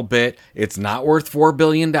a little bit. It's not worth $4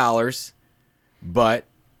 billion, but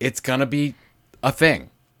it's going to be a thing.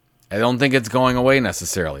 I don't think it's going away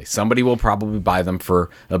necessarily. Somebody will probably buy them for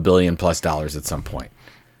 $1 billion+ at some point.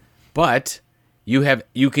 But you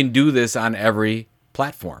can do this on every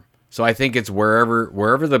platform. So I think it's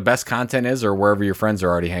wherever the best content is or wherever your friends are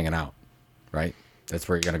already hanging out, right? That's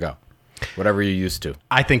where you're going to go. Whatever you're used to.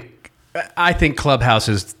 I think Clubhouse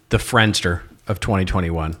is the Friendster of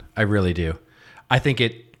 2021. I really do. I think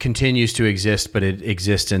it continues to exist, but it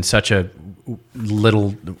exists in such a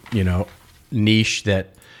little, niche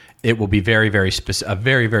that it will be very, very a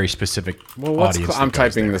very, very specific audience. I'm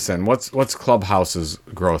typing this in. What's Clubhouse's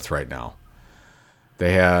growth right now?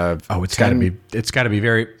 They have. Oh, it's got to be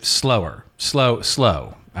very slow.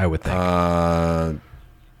 I would think.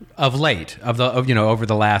 Of late, over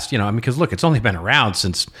the last, because look, it's only been around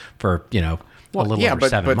for a little over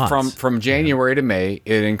 7 months. But from January to May,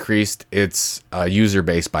 it increased its user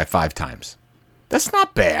base by 5 times. That's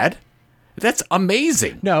not bad. That's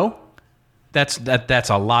amazing. No, that's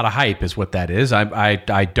a lot of hype, is what that is.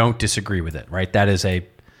 I don't disagree with it. Right, that is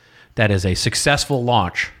a successful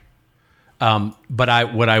launch.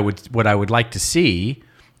 But what I would like to see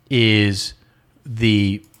is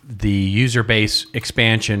the the user base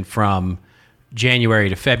expansion from January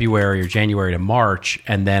to February or January to March,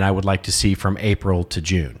 and then I would like to see from April to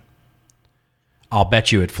June. I'll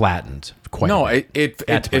bet you it flattened quite a bit.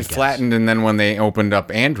 It flattened, and then when they opened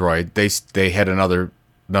up Android, they had another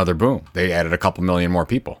boom. They added a couple million more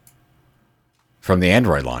people from the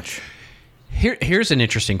Android launch. Here's an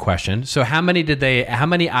interesting question. So how many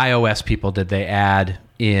iOS people did they add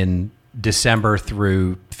in December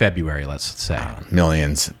through February, let's say?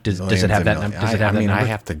 Millions. Does it have that number? I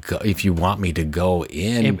have to go. If you want me to go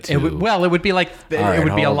into... It would be like... it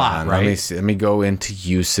would be a lot, right? Let me go into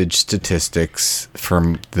usage statistics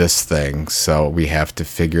from this thing. So we have to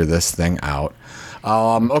figure this thing out.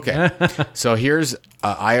 Okay. So here's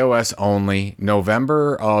iOS only.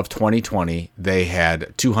 November of 2020, they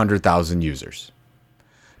had 200,000 users.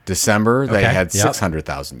 December, they had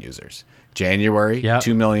 600,000 users. January,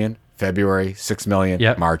 2 million. February, 6 million.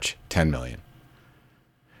 March, 10 million.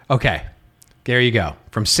 Okay. There you go.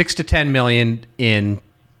 From 6 to 10 million in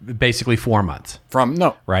basically 4 months.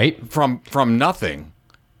 Right? From nothing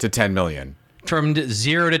to 10 million. From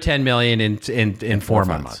 0 to 10 million in 4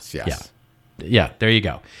 months. Yes. Yeah, there you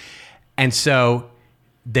go. And so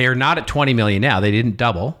they're not at 20 million now. They didn't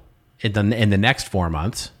double in the next 4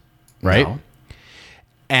 months, right? No.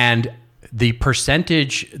 And the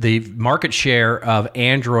percentage, the market share of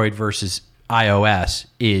Android versus iOS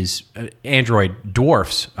is Android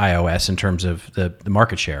dwarfs iOS in terms of the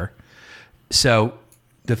market share. So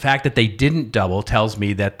the fact that they didn't double tells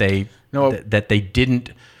me that they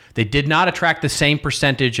did not attract the same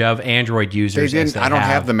percentage of Android users. I don't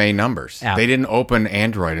have the May numbers. They didn't open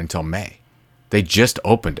Android until May. They just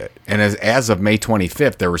opened it, and as of May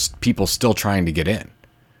 25th, there were people still trying to get in.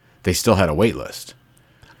 They still had a wait list.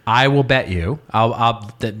 I will bet you. I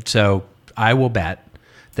will bet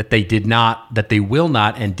that they will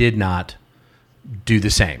not and did not do the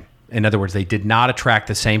same. In other words, they did not attract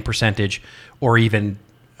the same percentage, or even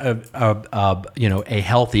a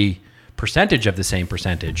healthy percentage of the same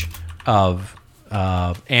percentage of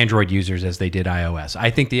Android users as they did iOS. I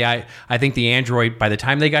think the Android, by the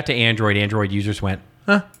time they got to Android users went,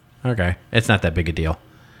 okay, it's not that big a deal.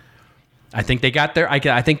 I think they got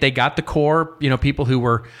I think they got the core, people who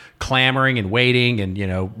were clamoring and waiting, and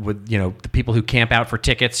the people who camp out for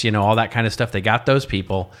tickets, all that kind of stuff. They got those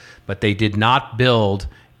people, but they did not build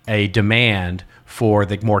a demand for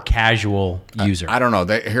the more casual user. I don't know.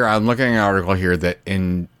 Here, I'm looking at an article here that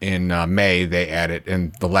in May they added,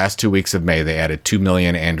 in the last 2 weeks of May, they added 2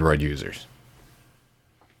 million Android users.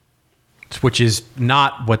 Which is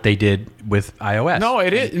not what they did with iOS. No,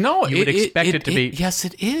 it is. No, you would expect it to be. Yes,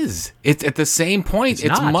 it is. It's at the same point.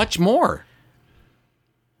 It's much more.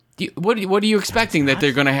 What are you expecting? That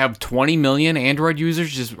they're going to have 20 million Android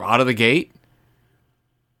users just out of the gate?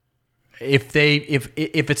 If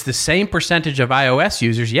it's the same percentage of iOS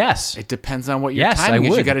users, yes. It depends on what your timing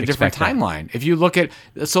is. You got a different timeline. If you look at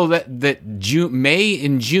May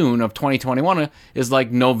and June of 2021 is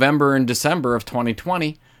like November and December of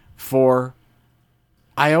 2020 for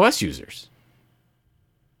iOS users.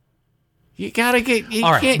 You gotta get.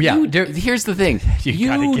 Here's the thing.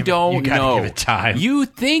 You don't know. Give it time. You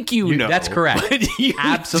think you know. That's correct. But you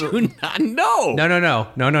absolutely do not know.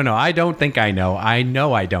 No. I don't think I know. I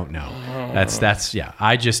know I don't know. That's yeah.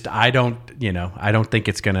 I don't. I don't think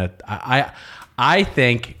it's gonna. I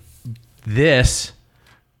think this.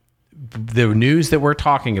 The news that we're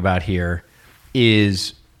talking about here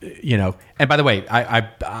is. And by the way,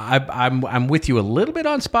 I'm with you a little bit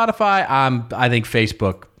on Spotify. I think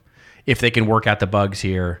Facebook, if they can work out the bugs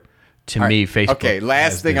here, me, Facebook. Okay,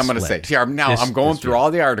 last thing I'm going to say. Here, I'm going through all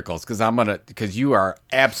the articles because you are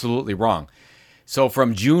absolutely wrong. So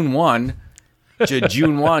from June 1 to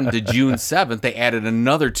June 7th, they added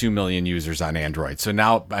another 2 million users on Android. So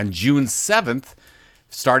now on June 7th,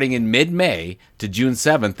 starting in mid-May to June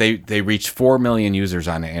 7th, they reached 4 million users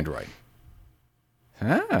on Android.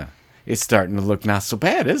 It's starting to look not so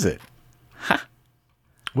bad, is it?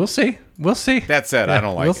 We'll see. That said, I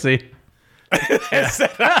don't like it. We'll see.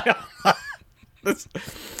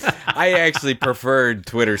 I actually preferred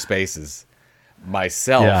Twitter Spaces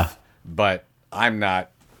myself, but I'm not.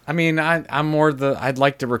 I mean, I'm more I'd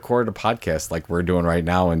like to record a podcast like we're doing right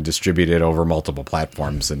now and distribute it over multiple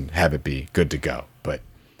platforms and have it be good to go. But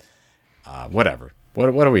whatever.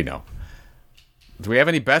 What do we know? Do we have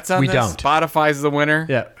any bets on this? We don't. Spotify's the winner.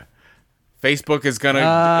 Yeah. Facebook is gonna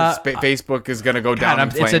go down in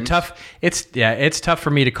flames. It's tough for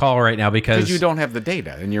me to call right now because you don't have the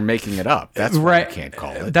data and you're making it up. That's why you can't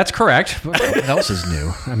call it. That's correct. What else is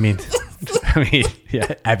new? I mean,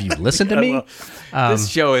 yeah. Have you listened to me? Well, this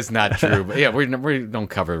show is not true, but we don't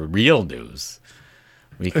cover real news.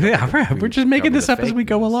 Right. We're just making this up as we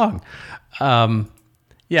go along.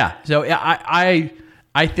 Yeah. So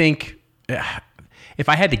I think if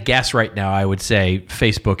I had to guess right now, I would say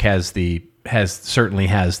Facebook certainly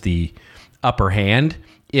has the upper hand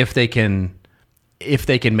if they can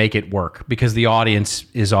make it work, because the audience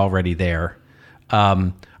is already there.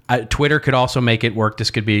 Twitter could also make it work.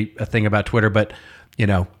 This could be a thing about Twitter, but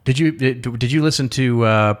did you listen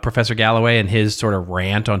to Professor Galloway and his sort of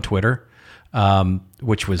rant on Twitter,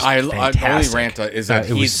 which was fantastic. The only rant is that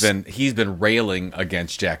he's been railing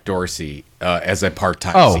against Jack Dorsey as a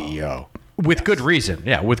part-time CEO. With good reason.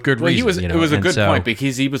 Yeah, with good reason. It was a good point,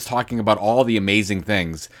 because he was talking about all the amazing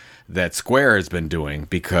things that Square has been doing,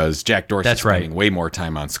 because Jack Dorsey's spending way more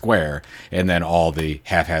time on Square, and then all the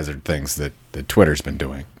haphazard things that Twitter's been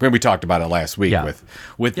doing. We talked about it last week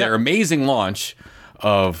with their amazing launch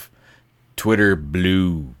of Twitter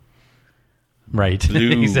Blue. Right.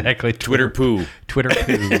 Blue. Exactly. Twitter Poo. Twitter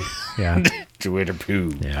Poo. Yeah. Twitter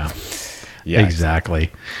Poo. Yeah. Exactly.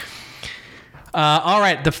 All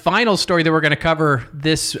right. The final story that we're going to cover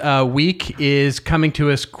this week is coming to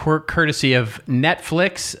us courtesy of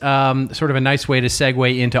Netflix. Sort of a nice way to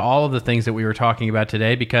segue into all of the things that we were talking about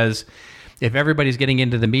today, because if everybody's getting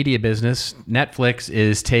into the media business, Netflix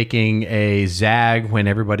is taking a zag when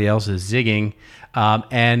everybody else is zigging,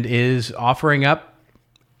 and is offering up,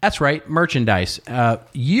 that's right, merchandise.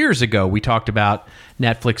 Years ago, we talked about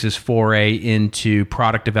Netflix's foray into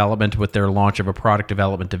product development with their launch of a product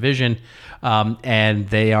development division, and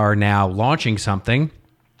they are now launching something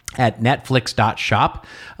at netflix.shop.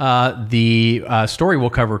 The story we'll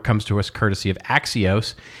cover comes to us courtesy of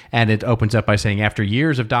Axios, and it opens up by saying, after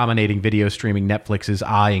years of dominating video streaming, Netflix is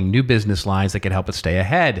eyeing new business lines that can help it stay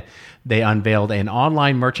ahead. They unveiled an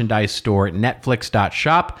online merchandise store at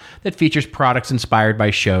netflix.shop that features products inspired by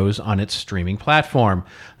shows on its streaming platform.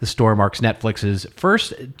 The store marks Netflix's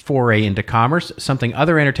first foray into commerce, something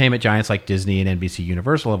other entertainment giants like Disney and NBC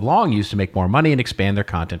Universal have long used to make more money and expand their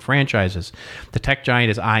content franchises. The tech giant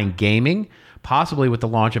is eyeing gaming, possibly with the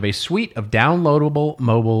launch of a suite of downloadable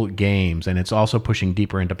mobile games. And it's also pushing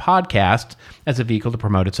deeper into podcasts as a vehicle to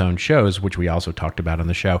promote its own shows, which we also talked about on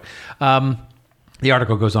the show. The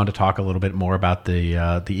article goes on to talk a little bit more about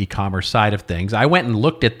the e-commerce side of things. I went and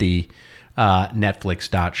looked at the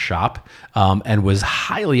Netflix.shop and was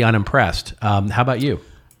highly unimpressed. How about you?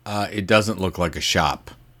 It doesn't look like a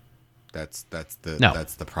shop. That's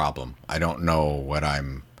the problem. I don't know what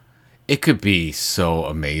it could be so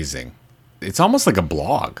amazing. It's almost like a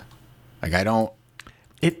blog. Like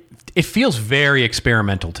it feels very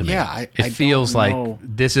experimental to me. Yeah, it feels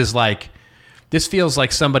like this feels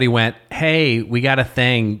like somebody went, hey, we got a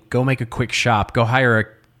thing, go make a quick shop, go hire a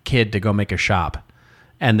kid to go make a shop.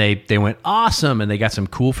 And they went, awesome, and they got some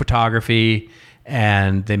cool photography,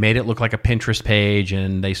 and they made it look like a Pinterest page,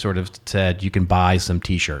 and they sort of said you can buy some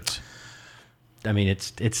t-shirts. I mean,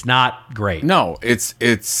 it's not great. No, it's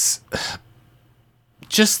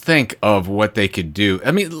just think of what they could do.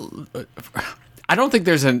 I mean, I don't think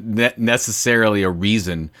there's necessarily a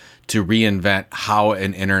reason to reinvent how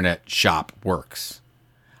an internet shop works.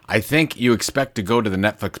 I think you expect to go to the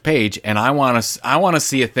Netflix page, and I want to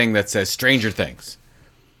see a thing that says Stranger Things.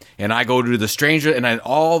 And I go to the Stranger, and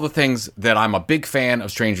all the things that I'm a big fan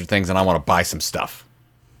of Stranger Things, and I want to buy some stuff.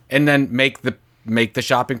 And then make the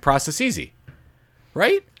shopping process easy.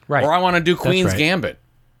 Right? Right. Or I want to do Queen's Gambit.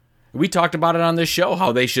 We talked about it on this show,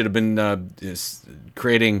 how they should have been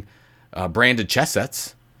creating branded chess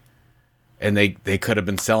sets. And they could have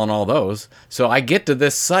been selling all those. So I get to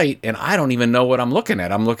this site, and I don't even know what I'm looking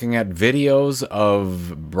at. I'm looking at videos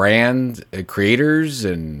of brand creators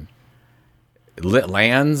and lit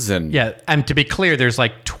lands. And yeah, and to be clear, there's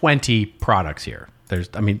like 20 products here.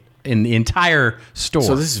 In the entire store.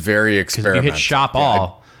 So this is very experimental. If you hit shop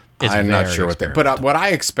all, I'm not sure what that. But what I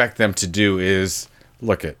expect them to do is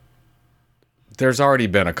look at. There's already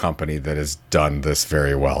been a company that has done this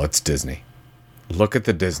very well. It's Disney. Look at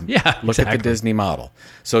the Disney. Yeah, look at the Disney model.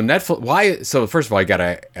 So Netflix. Why? So first of all, you got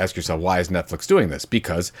to ask yourself, why is Netflix doing this?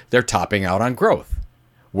 Because they're topping out on growth.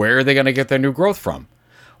 Where are they going to get their new growth from?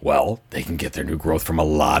 Well, they can get their new growth from a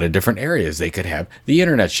lot of different areas. They could have the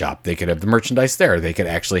internet shop. They could have the merchandise there. They could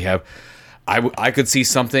actually have. I could see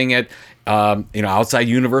something at outside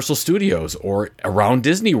Universal Studios or around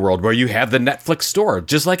Disney World where you have the Netflix store,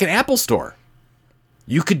 just like an Apple store.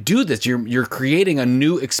 You could do this. You're creating a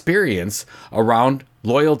new experience around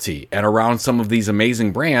loyalty and around some of these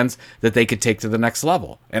amazing brands that they could take to the next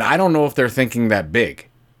level. And I don't know if they're thinking that big,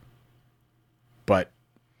 but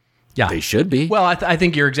yeah, they should be. Well, I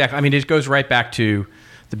think you're exactly. I mean, it goes right back to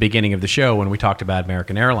the beginning of the show when we talked about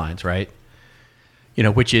American Airlines, right?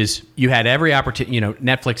 which is you had every opportunity,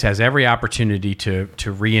 Netflix has every opportunity to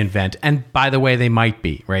reinvent. And by the way, they might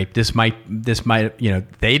be, right? This might,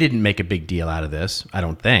 they didn't make a big deal out of this, I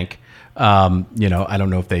don't think. I don't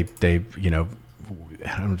know if they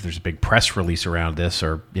I don't know if there's a big press release around this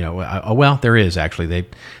or, well, there is actually.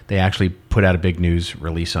 They actually put out a big news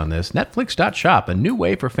release on this. Netflix.shop, a new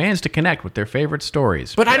way for fans to connect with their favorite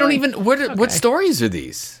stories. But really? I don't even, what stories are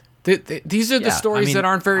these? These are the stories that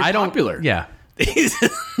aren't very popular. Yeah.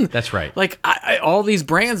 That's right. Like all these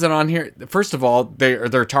brands that are on here, first of all,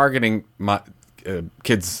 they're targeting my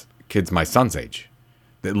kids my son's age.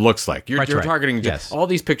 It looks like you're targeting all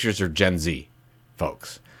these pictures are Gen Z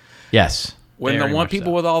folks. Yes. When the one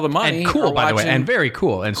people with all the money and cool, by the way, and very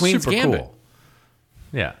cool and Queen's super Gambit. Cool.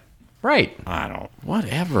 Yeah. Right.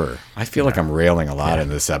 Whatever. I feel like I'm railing a lot in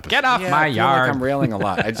this episode. Get off my I feel yard. like I'm railing a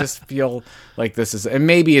lot. I just feel like this is, and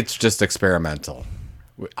maybe it's just experimental.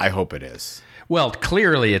 I hope it is. Well,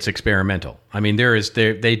 clearly it's experimental. I mean,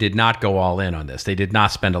 they did not go all in on this. They did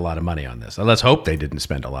not spend a lot of money on this. Let's hope they didn't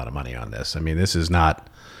spend a lot of money on this. I mean, this is not.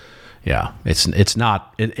 Yeah, it's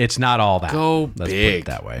not all that. Go Let's big put it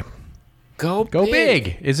that way. Go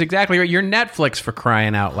big is exactly right. You're Netflix, for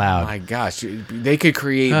crying out loud. Oh my gosh, they could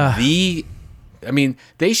create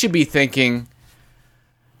they should be thinking.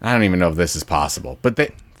 I don't even know if this is possible, but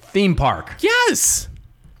theme park. Yes,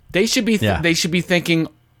 they should be. They should be thinking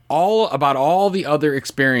all about all the other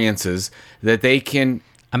experiences that they can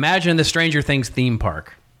imagine. The Stranger Things theme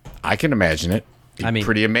park. I can imagine it.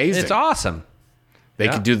 Pretty amazing. It's awesome. They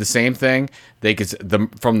could do the same thing. They could,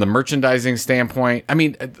 from the merchandising standpoint. I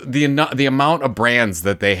mean, the amount of brands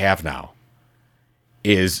that they have now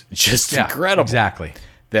is just incredible. Exactly.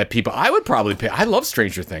 That people, I would probably pay. I love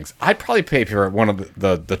Stranger Things. I'd probably pay for one of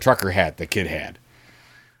the trucker hat the kid had.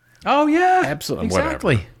 Oh yeah, absolutely.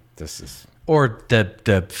 Exactly. Whatever. This is or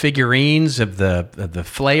the figurines of the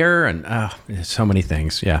Flair and so many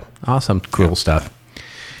things. Yeah, awesome, cool stuff.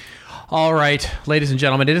 All right, ladies and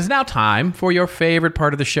gentlemen, it is now time for your favorite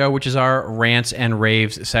part of the show, which is our rants and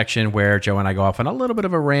raves section, where Joe and I go off on a little bit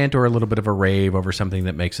of a rant or a little bit of a rave over something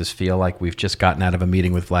that makes us feel like we've just gotten out of a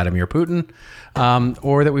meeting with Vladimir Putin,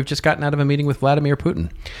 or that we've just gotten out of a meeting with Vladimir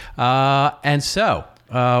Putin. And so,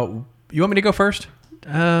 you want me to go first?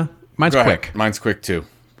 Mine's go quick. Ahead. Mine's quick, too.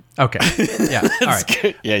 Okay. Yeah. All right.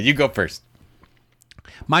 Good. Yeah, you go first.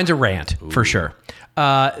 Mine's a rant, for sure.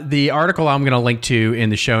 The article I'm going to link to in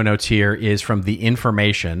the show notes here is from The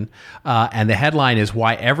Information, and the headline is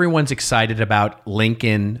 "Why Everyone's Excited About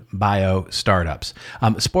LinkedIn Bio Startups."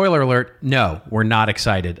 Spoiler alert, no, we're not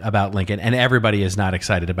excited about LinkedIn, and everybody is not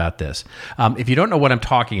excited about this. If you don't know what I'm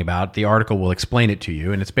talking about, the article will explain it to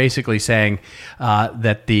you, and it's basically saying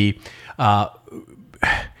that the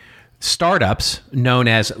startups known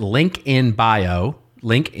as LinkedIn Bio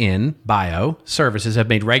services have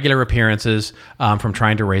made regular appearances from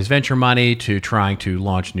trying to raise venture money to trying to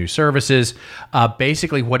launch new services.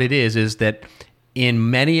 Basically, what it is that in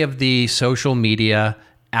many of the social media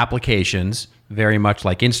applications, very much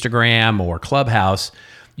like Instagram or Clubhouse,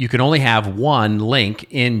 you can only have one link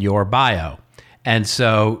in your bio. And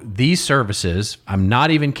so these services, I'm not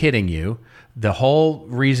even kidding you, the whole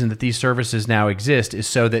reason that these services now exist is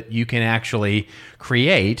so that you can actually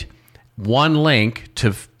create one link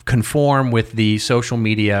to conform with the social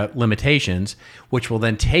media limitations, which will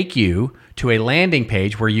then take you to a landing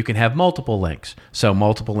page where you can have multiple links. So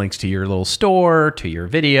multiple links to your little store, to your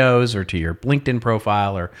videos, or to your LinkedIn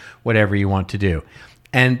profile, or whatever you want to do.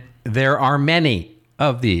 And there are many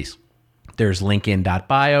of these. There's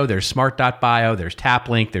linkedin.bio, there's smart.bio, there's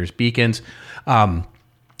TapLink, there's Beacons.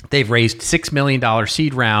 They've raised $6 million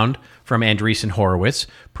seed round from Andreessen Horowitz,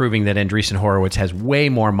 proving that Andreessen Horowitz has way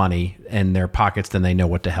more money in their pockets than they know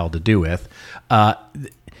what the hell to do with.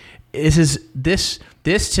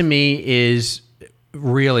 This to me is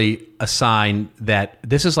really a sign that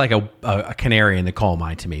this is like a canary in the coal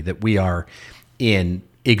mine to me, that we are in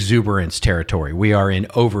exuberance territory. We are in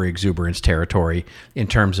over-exuberance territory in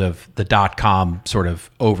terms of the .com sort of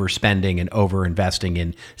overspending and over-investing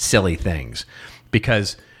in silly things.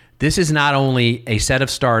 Because this is not only a set of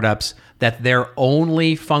startups that their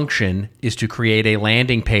only function is to create a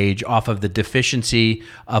landing page off of the deficiency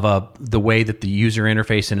of the way that the user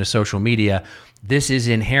interface into social media. This is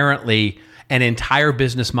inherently an entire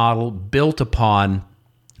business model built upon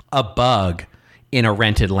a bug in a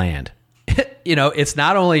rented land. It's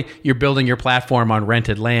not only you're building your platform on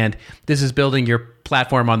rented land, this is building your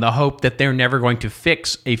platform on the hope that they're never going to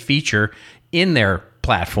fix a feature in their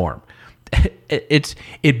platform.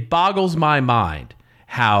 It boggles my mind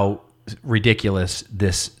how ridiculous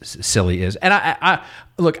this silly is. And I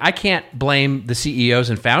look, I can't blame the CEOs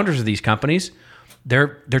and founders of these companies.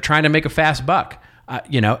 they're trying to make a fast buck.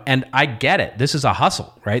 And I get it. This is a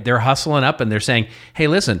hustle, right? They're hustling up and they're saying, hey,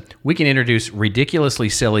 listen, we can introduce ridiculously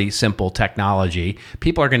silly, simple technology.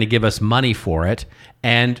 People are going to give us money for it.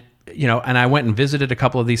 And, and I went and visited a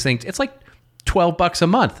couple of these things. It's like $12 a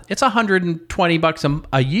month. It's $120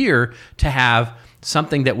 a year to have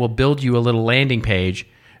something that will build you a little landing page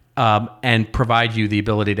and provide you the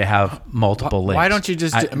ability to have multiple links. Why don't you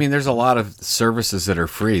just, there's a lot of services that are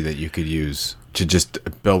free that you could use to just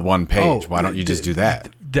build one page. Why don't you just do that?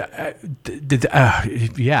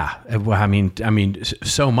 Yeah. Well,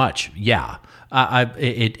 so much. Yeah.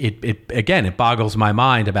 It boggles my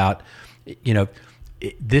mind about,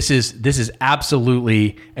 this is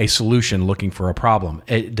absolutely a solution looking for a problem.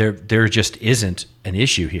 There just isn't an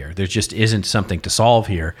issue here. There just isn't something to solve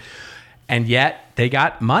here. And yet they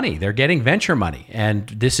got money. They're getting venture money.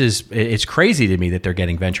 And it's crazy to me that they're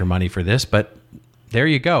getting venture money for this, but there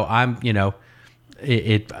you go.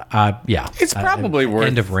 It's probably worth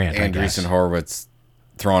end of rant, Andreessen Horowitz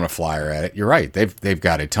throwing a flyer at it. You're right. They've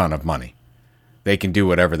got a ton of money. They can do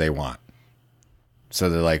whatever they want. So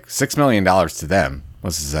they're like $6 million to them.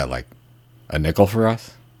 What's that, like a nickel for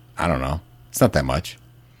us? I don't know. It's not that much.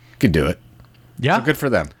 Could do it. Yeah, so good for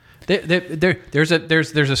them. There's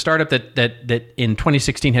a startup that in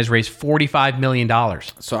 2016 has raised $45 million.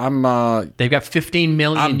 So they've got 15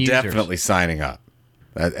 million users. I'm definitely signing up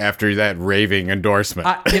after that raving endorsement.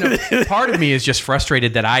 Part of me is just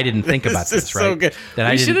frustrated that I didn't think about this. Right? So good.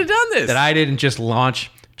 We should have done this. That I didn't just launch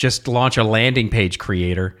a landing page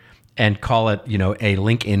creator and call it, a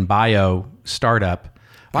link in bio startup.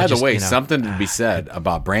 By the way, something to be said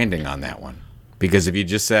about branding on that one. Because if you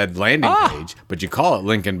just said landing page, but you call it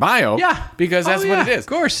link in bio, because that's what it is. Of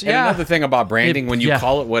course, And another thing about branding, when you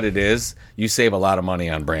call it what it is, you save a lot of money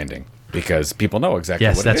on branding because people know exactly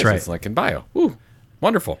what it is. Right. It's link in bio. Ooh,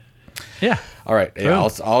 wonderful. Yeah. All right. Yeah,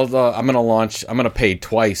 I'm going to pay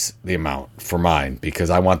twice the amount for mine because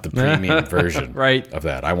I want the premium version of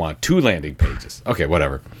that. I want 2 landing pages. Okay,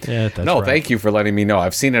 whatever. Yeah, that's right. Thank you for letting me know.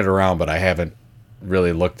 I've seen it around, but I haven't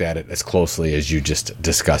really looked at it as closely as you just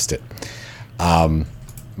discussed it. And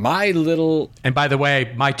by the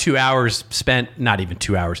way, my 2 hours spent, not even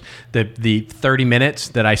 2 hours, the 30 minutes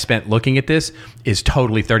that I spent looking at this is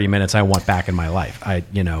totally 30 minutes I want back in my life.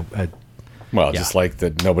 Just like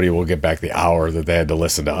that nobody will get back the hour that they had to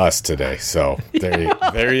listen to us today. So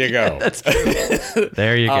there you go. That's true.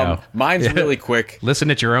 There you go. Mine's really quick.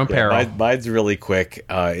 Listen at your own peril. Mine's really quick.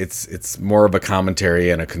 It's more of a commentary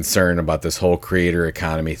and a concern about this whole creator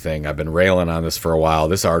economy thing. I've been railing on this for a while.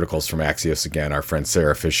 This article's from Axios again. Our friend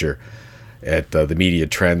Sarah Fisher at the Media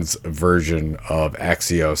Trends version of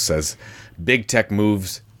Axios says big tech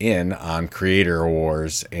moves in on creator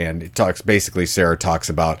wars. And Sarah talks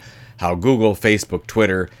about how Google, Facebook,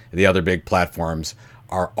 Twitter, the other big platforms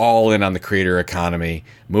are all in on the creator economy,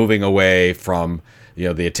 moving away from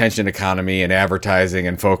the attention economy and advertising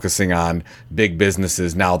and focusing on big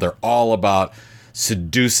businesses. Now they're all about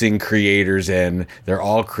seducing creators and they're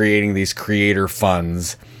all creating these creator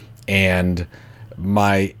funds. And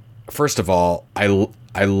first of all,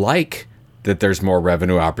 I like that there's more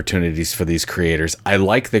revenue opportunities for these creators. I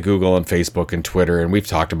like that Google and Facebook and Twitter, and we've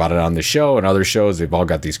talked about it on the show and other shows, they've all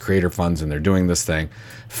got these creator funds and they're doing this thing.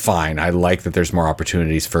 Fine. I like that there's more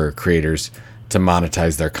opportunities for creators to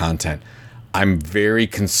monetize their content. I'm very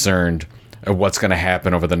concerned of what's going to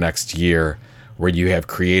happen over the next year where you have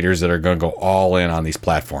creators that are going to go all in on these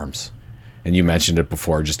platforms. And you mentioned it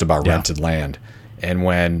before, just about rented land. And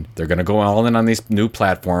when they're going to go all in on these new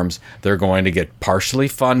platforms, they're going to get partially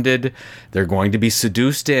funded. They're going to be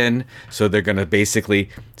seduced in. So they're going to basically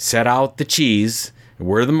set out the cheese,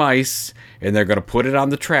 we're the mice, and they're going to put it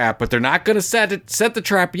on the trap. But they're not going to set the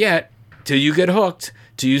trap yet till you get hooked,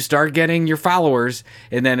 till you start getting your followers.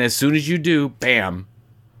 And then as soon as you do, bam,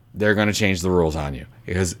 they're going to change the rules on you.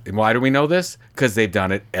 Because why do we know this? Because they've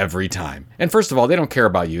done it every time. And first of all, they don't care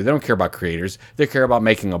about you. They don't care about creators. They care about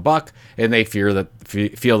making a buck, and they feel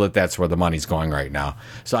that that's where the money's going right now.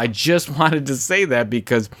 So I just wanted to say that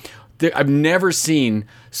because I've never seen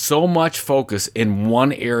so much focus in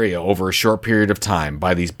one area over a short period of time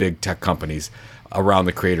by these big tech companies around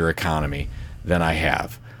the creator economy than I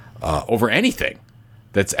have over anything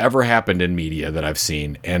that's ever happened in media that I've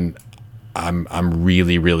seen. And I'm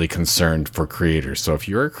really, really concerned for creators. So if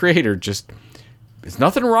you're a creator, there's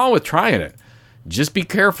nothing wrong with trying it. Just be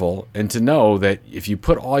careful and to know that if you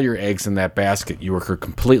put all your eggs in that basket, you are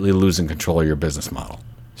completely losing control of your business model.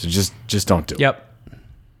 So just don't do it. Yep.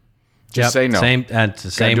 Just say no. Same. And it's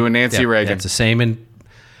the same. Do a Nancy Reagan. That's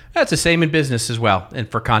the same in business as well, and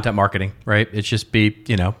for content marketing, right? It's just be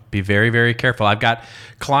very, very careful. I've got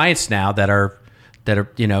clients now that are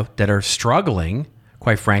that are struggling,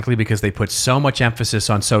 quite frankly, because they put so much emphasis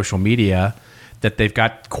on social media that they've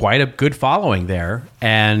got quite a good following there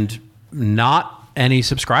and not any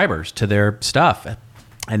subscribers to their stuff.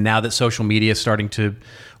 And now that social media is starting to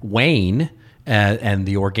wane and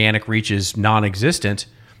the organic reach is non-existent,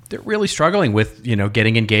 they're really struggling with,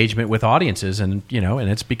 getting engagement with audiences. And, and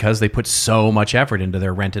it's because they put so much effort into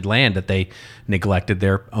their rented land that they neglected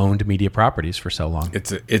their owned media properties for so long.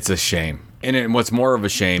 It's a shame. And what's more of a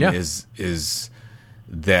shame is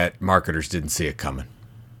that marketers didn't see it coming.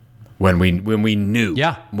 When we knew,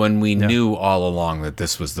 knew all along that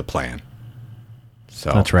this was the plan.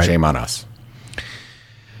 So that's right. Shame on us.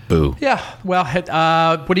 Boo. Yeah. Well,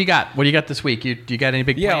 what do you got? What do you got this week? Do you got any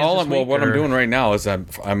big plans this week? What I'm doing right now is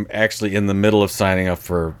I'm actually in the middle of signing up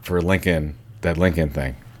for Lincoln, that Lincoln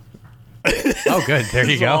thing. Oh, good. There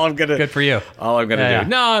you go. Good for you. All I'm gonna do.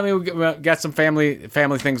 No, I mean we got some family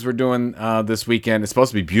things we're doing this weekend. It's supposed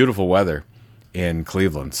to be beautiful weather in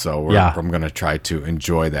Cleveland, so I'm going to try to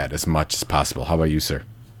enjoy that as much as possible. How about you, sir?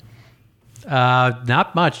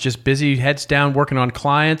 Not much. Just busy, heads down, working on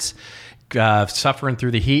clients, suffering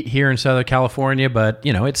through the heat here in Southern California. But,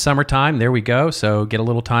 it's summertime. There we go. So get a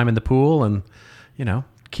little time in the pool and,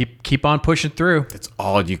 keep on pushing through. It's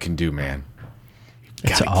all you can do, man.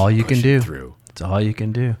 It's all you can do. It's all you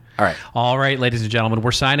can do. All right, ladies and gentlemen,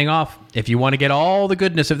 we're signing off. If you want to get all the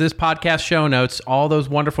goodness of this podcast show notes, all those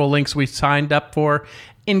wonderful links we signed up for,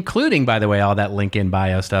 including, by the way, all that link in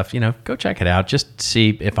bio stuff, go check it out. Just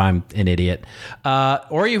see if I'm an idiot.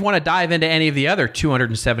 Or you want to dive into any of the other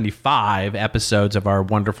 275 episodes of our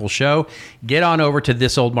wonderful show, get on over to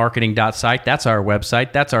thisoldmarketing.site. That's our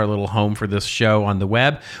website. That's our little home for this show on the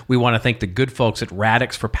web. We want to thank the good folks at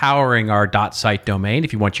Radix for powering our .site domain.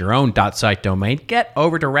 If you want your own .site domain, get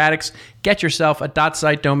over to Radix. Get yourself a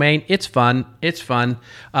 .site domain. It's fun.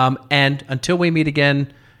 And until we meet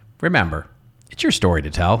again, remember, it's your story to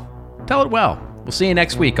tell. Tell it well. We'll see you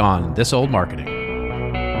next week on This Old Marketing.